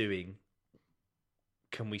what you're doing.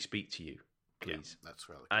 Can we speak to you, please? Yeah, that's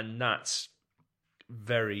really cool. And that's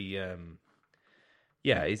very...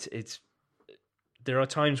 it's there are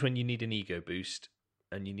times when you need an ego boost,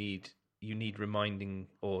 and you need reminding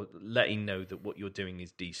or letting know that what you're doing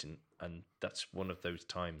is decent, and that's one of those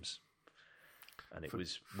times. And it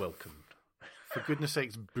was welcomed. For goodness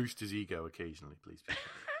sakes, boost his ego occasionally, please.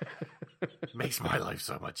 Makes my life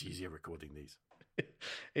so much easier recording these.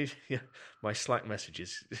 Yeah, my Slack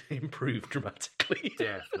messages improved dramatically.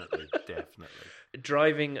 Definitely.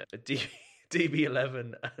 Driving a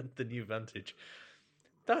DB11 and the new Vantage,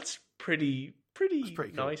 that's pretty pretty cool.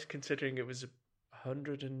 nice considering it was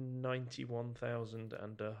 191,000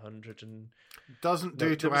 and 100 and Doesn't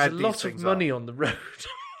do to there was add a these lot of things money up. on the road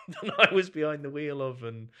that I was behind the wheel of,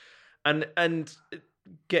 and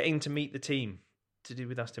getting to meet the team to do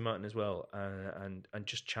with Aston Martin as well, and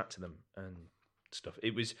just chat to them and stuff.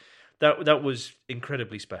 It was that was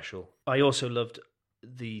incredibly special. I also loved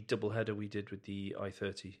the double header we did with the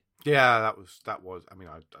i30. Yeah, that was. I mean,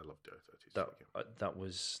 I loved the i30s. That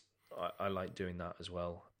was I like doing that as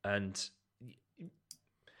well, and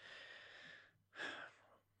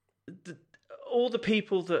all the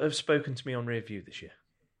people that have spoken to me on Rear View this year.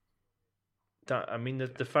 That I mean,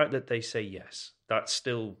 the fact that they say yes, that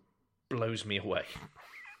still blows me away.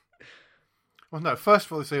 Well, no. First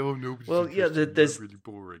of all, they say, "Oh, nobody's interested. There's really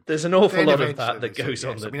boring." There's an awful Then lot of eventually that they goes say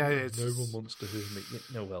on. yes. That I mean, it's- no one wants to hear me.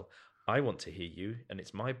 No, well, I want to hear you, and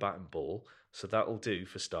it's my bat and ball, so that'll do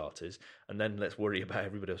for starters. And then let's worry about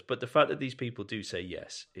everybody else. But the fact that these people do say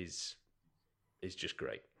yes is just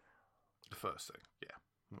great. The first thing, yeah,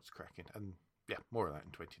 that's cracking, and yeah, more of that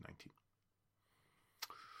in 2019.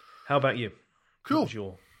 How about you? Cool. What was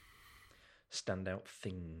your standout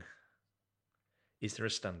thing? Is there a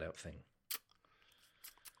standout thing?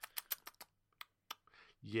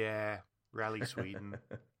 Yeah, Rally Sweden.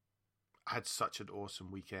 I had such an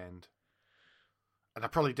awesome weekend. And I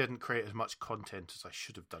probably didn't create as much content as I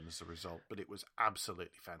should have done as a result, but it was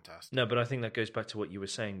absolutely fantastic. No, but I think that goes back to what you were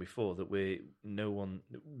saying before, that we've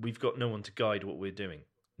got no one to guide what we're doing.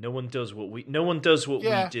 No one does what we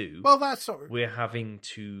do. Well, that's sort of, We're having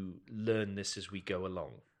to learn this as we go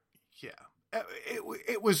along. yeah.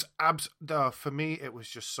 It was for me. It was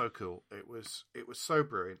just so cool. It was so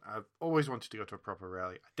brilliant. I've always wanted to go to a proper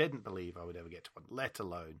rally. I didn't believe I would ever get to one, let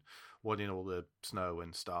alone one in all the snow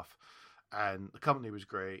and stuff. And the company was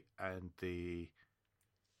great, and it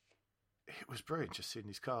was brilliant just seeing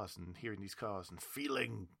these cars and hearing these cars and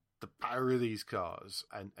feeling the power of these cars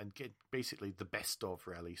and get basically the best of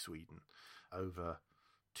Rally Sweden over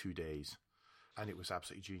 2 days. And it was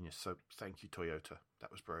absolutely genius. So thank you, Toyota. That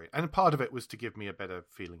was brilliant. And part of it was to give me a better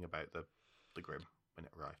feeling about the Grim when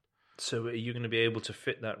it arrived. So are you going to be able to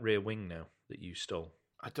fit that rear wing now that you stole?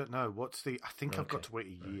 I don't know. I think I've got to wait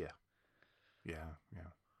a year. Yeah.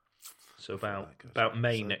 So about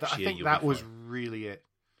May next year. I think that was really it.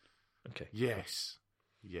 Okay. Yes.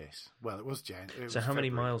 Well, it was January. So how many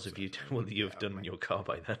miles have you done in your car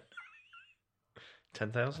by then?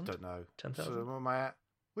 10,000? I don't know. 10,000? So am I at?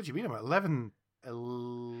 What do you mean? I'm at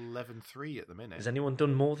 11.3 at the minute. Has anyone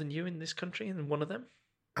done more than you in this country in one of them?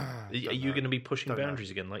 Are you going to be pushing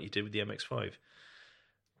boundaries again like you did with the MX-5?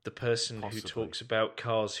 The person Possibly. who talks about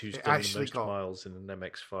cars who's done the most miles in an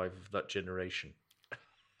MX-5 of that generation.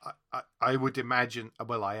 I would imagine.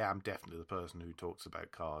 Well, I am definitely the person who talks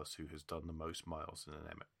about cars who has done the most miles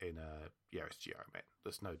in a Yaris GRMN.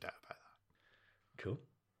 There's no doubt about that. Cool.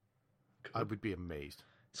 I would be amazed.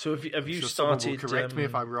 So have you sure started? Correct me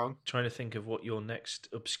if I'm wrong. Trying to think of what your next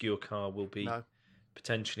obscure car will be,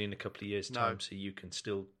 potentially in a couple of years' time, so you can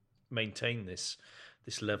still maintain this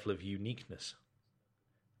level of uniqueness.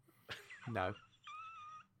 No,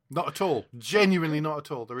 not at all. Genuinely, not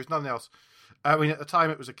at all. There is nothing else. I mean, at the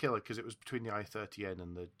time, it was a killer because it was between the i30N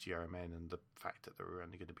and the GRMN, and the fact that there were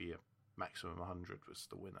only going to be a maximum 100 was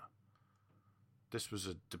the winner. This was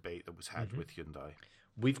a debate that was had with Hyundai.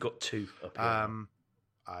 We've got two up here.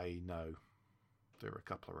 I know there are a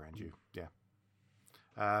couple around you. Yeah,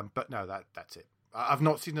 but no, that's it. I've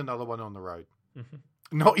not seen another one on the road.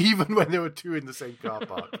 Not even when there were two in the same car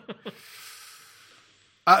park.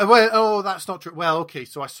 That's not true. Well, okay,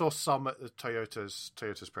 so I saw some at the Toyota's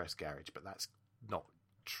press garage, but that's not.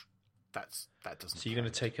 That doesn't. So you're going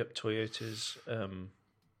to take up Toyota's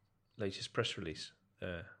latest press release?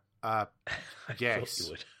 Yes. Thought you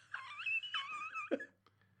would.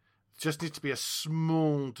 Just needs to be a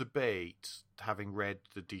small debate, having read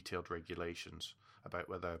the detailed regulations about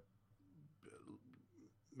whether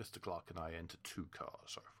Mr. Clark and I enter two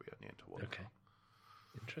cars, or if we only enter one. Okay. Car.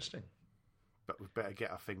 Interesting. But we better get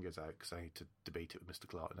our fingers out because I need to debate it with Mr.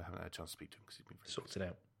 Clark, and I haven't had a chance to speak to him because he's been very Sort it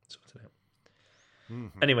out.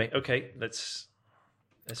 Mm-hmm. Anyway, okay, let's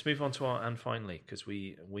move on to our and finally, because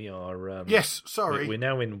we are yes, sorry, we're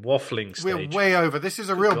now in waffling stage. We're way over. This is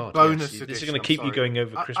a real bonus edition. This is going to keep you going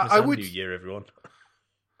over Christmas and New Year, everyone.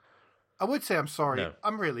 I would say I'm sorry. No.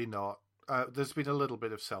 I'm really not. There's been a little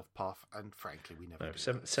bit of self-puff, and frankly, we never.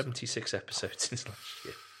 76 episodes since last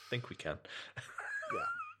year. I think we can. Yeah.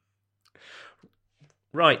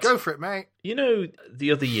 Right. Go for it, mate. You know,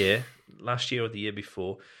 the other year, last year or the year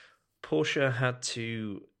before, Porsche had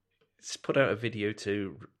to put out a video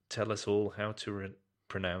to tell us all how to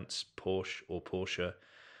pronounce Porsche or Porsche,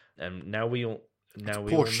 and now we all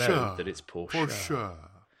know that it's Porsche. Porsche.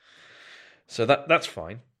 So that's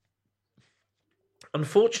fine.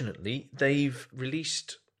 Unfortunately, they've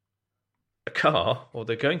released a car, or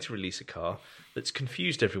they're going to release a car that's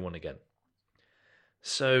confused everyone again.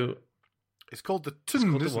 So it's called the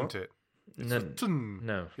Tun, isn't it? It's the Tun.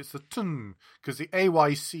 No, it's the Tun, because the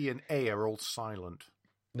AYC and A are all silent.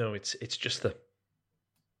 No, it's just the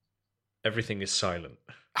everything is silent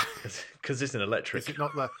because it's an electric. Is it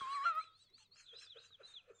not the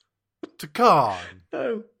Taycan?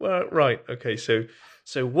 No, well, right, okay. So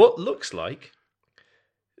what looks like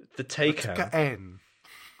the Taycan? Taycan.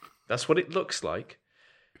 That's what it looks like.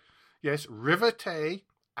 Yes, River Tay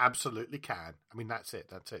absolutely can. I mean, that's it.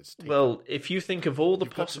 It's well, if you think of all the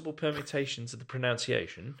possible permutations of the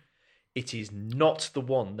pronunciation, it is not the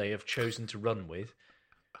one they have chosen to run with.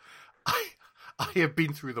 I have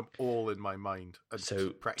been through them all in my mind. So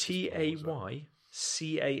Taycan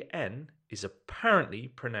is apparently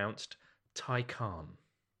pronounced Taycan.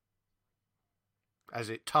 As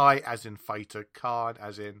it Thai, as in fighter, Khan,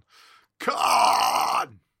 as in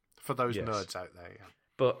Khan. For those nerds out there. Yeah.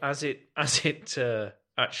 But as it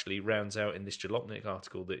actually rounds out in this Jalopnik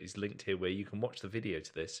article that is linked here, where you can watch the video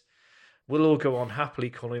to this, we'll all go on happily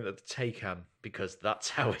calling it the Taycan because that's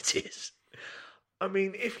how it is. I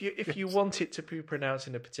mean, if you want it to be pronounced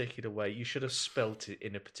in a particular way, you should have spelt it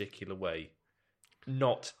in a particular way,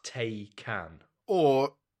 not Taycan.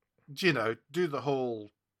 Or, do the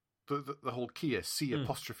whole Kia C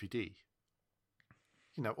apostrophe D.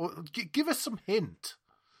 Or give us some hint.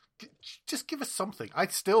 Just give us something. I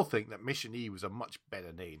still think that Mission E was a much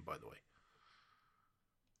better name, by the way.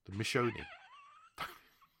 The Missione.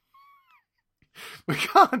 We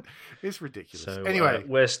can't. It's ridiculous. So, anyway,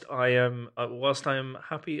 whilst I am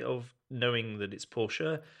happy of knowing that it's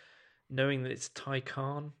Porsche, knowing that it's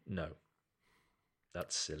Taycan, no,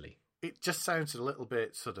 that's silly. It just sounds a little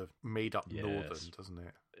bit sort of made up northern, doesn't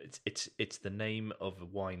it? It's the name of a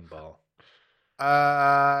wine bar.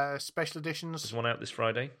 Special editions. There's one out this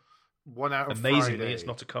Friday. One out. Amazingly, Friday. it's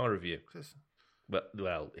not a car review.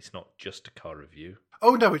 Well, it's not just a car review.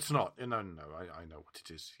 Oh, no, it's not. No, I know what it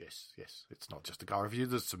is. Yes. It's not just a car review.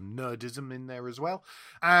 There's some nerdism in there as well.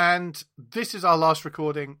 And this is our last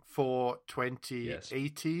recording for 2018. Yes.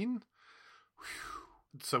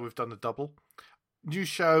 So we've done a double. New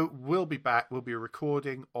show will be back. We'll be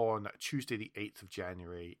recording on Tuesday, the 8th of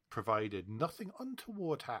January, provided nothing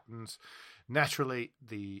untoward happens. Naturally,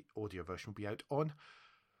 the audio version will be out on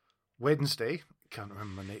Wednesday. Can't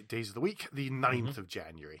remember my days of the week. The 9th of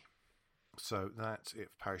January. So that's it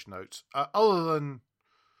for Parish Notes. Other than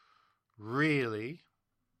really,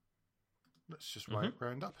 let's just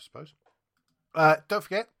round up, I suppose. Don't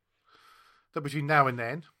forget that between now and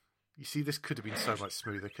then, you see, this could have been so much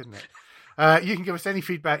smoother, couldn't it? You can give us any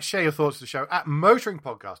feedback, share your thoughts of the show at Motoring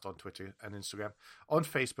Podcast on Twitter and Instagram, on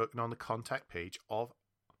Facebook, and on the contact page of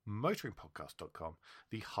motoringpodcast.com,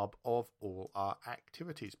 the hub of all our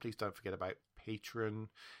activities. Please don't forget about Patreon.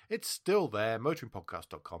 It's still there,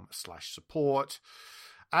 motoringpodcast.com/support.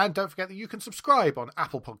 And don't forget that you can subscribe on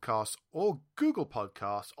Apple Podcasts or Google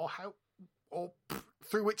Podcasts or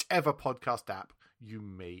through whichever podcast app you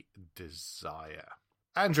may desire.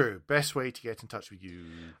 Andrew, best way to get in touch with you?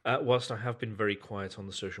 Whilst I have been very quiet on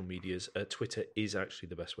the social medias, Twitter is actually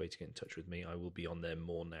the best way to get in touch with me. I will be on there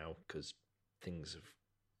more now because things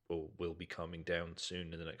will be calming down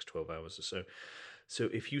soon in the next 12 hours or so. So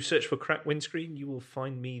if you search for Crack Windscreen, you will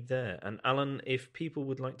find me there. And Alan, if people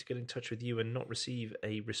would like to get in touch with you and not receive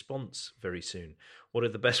a response very soon, what are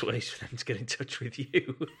the best ways for them to get in touch with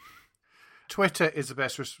you? Twitter is the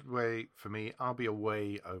best way for me. I'll be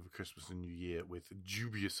away over Christmas and New Year with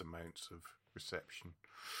dubious amounts of reception.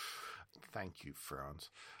 Thank you, France.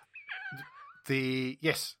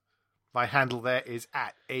 My handle there is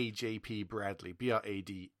at AJP Bradley,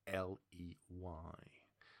 Bradley.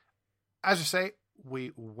 As I say,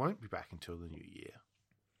 we won't be back until the new year.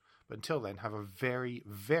 But until then, have a very,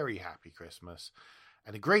 very happy Christmas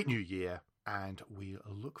and a great new year. And we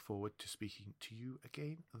look forward to speaking to you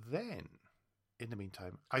again then. In the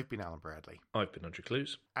meantime, I've been Alan Bradley. I've been Andrew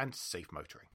Clues. And safe motoring.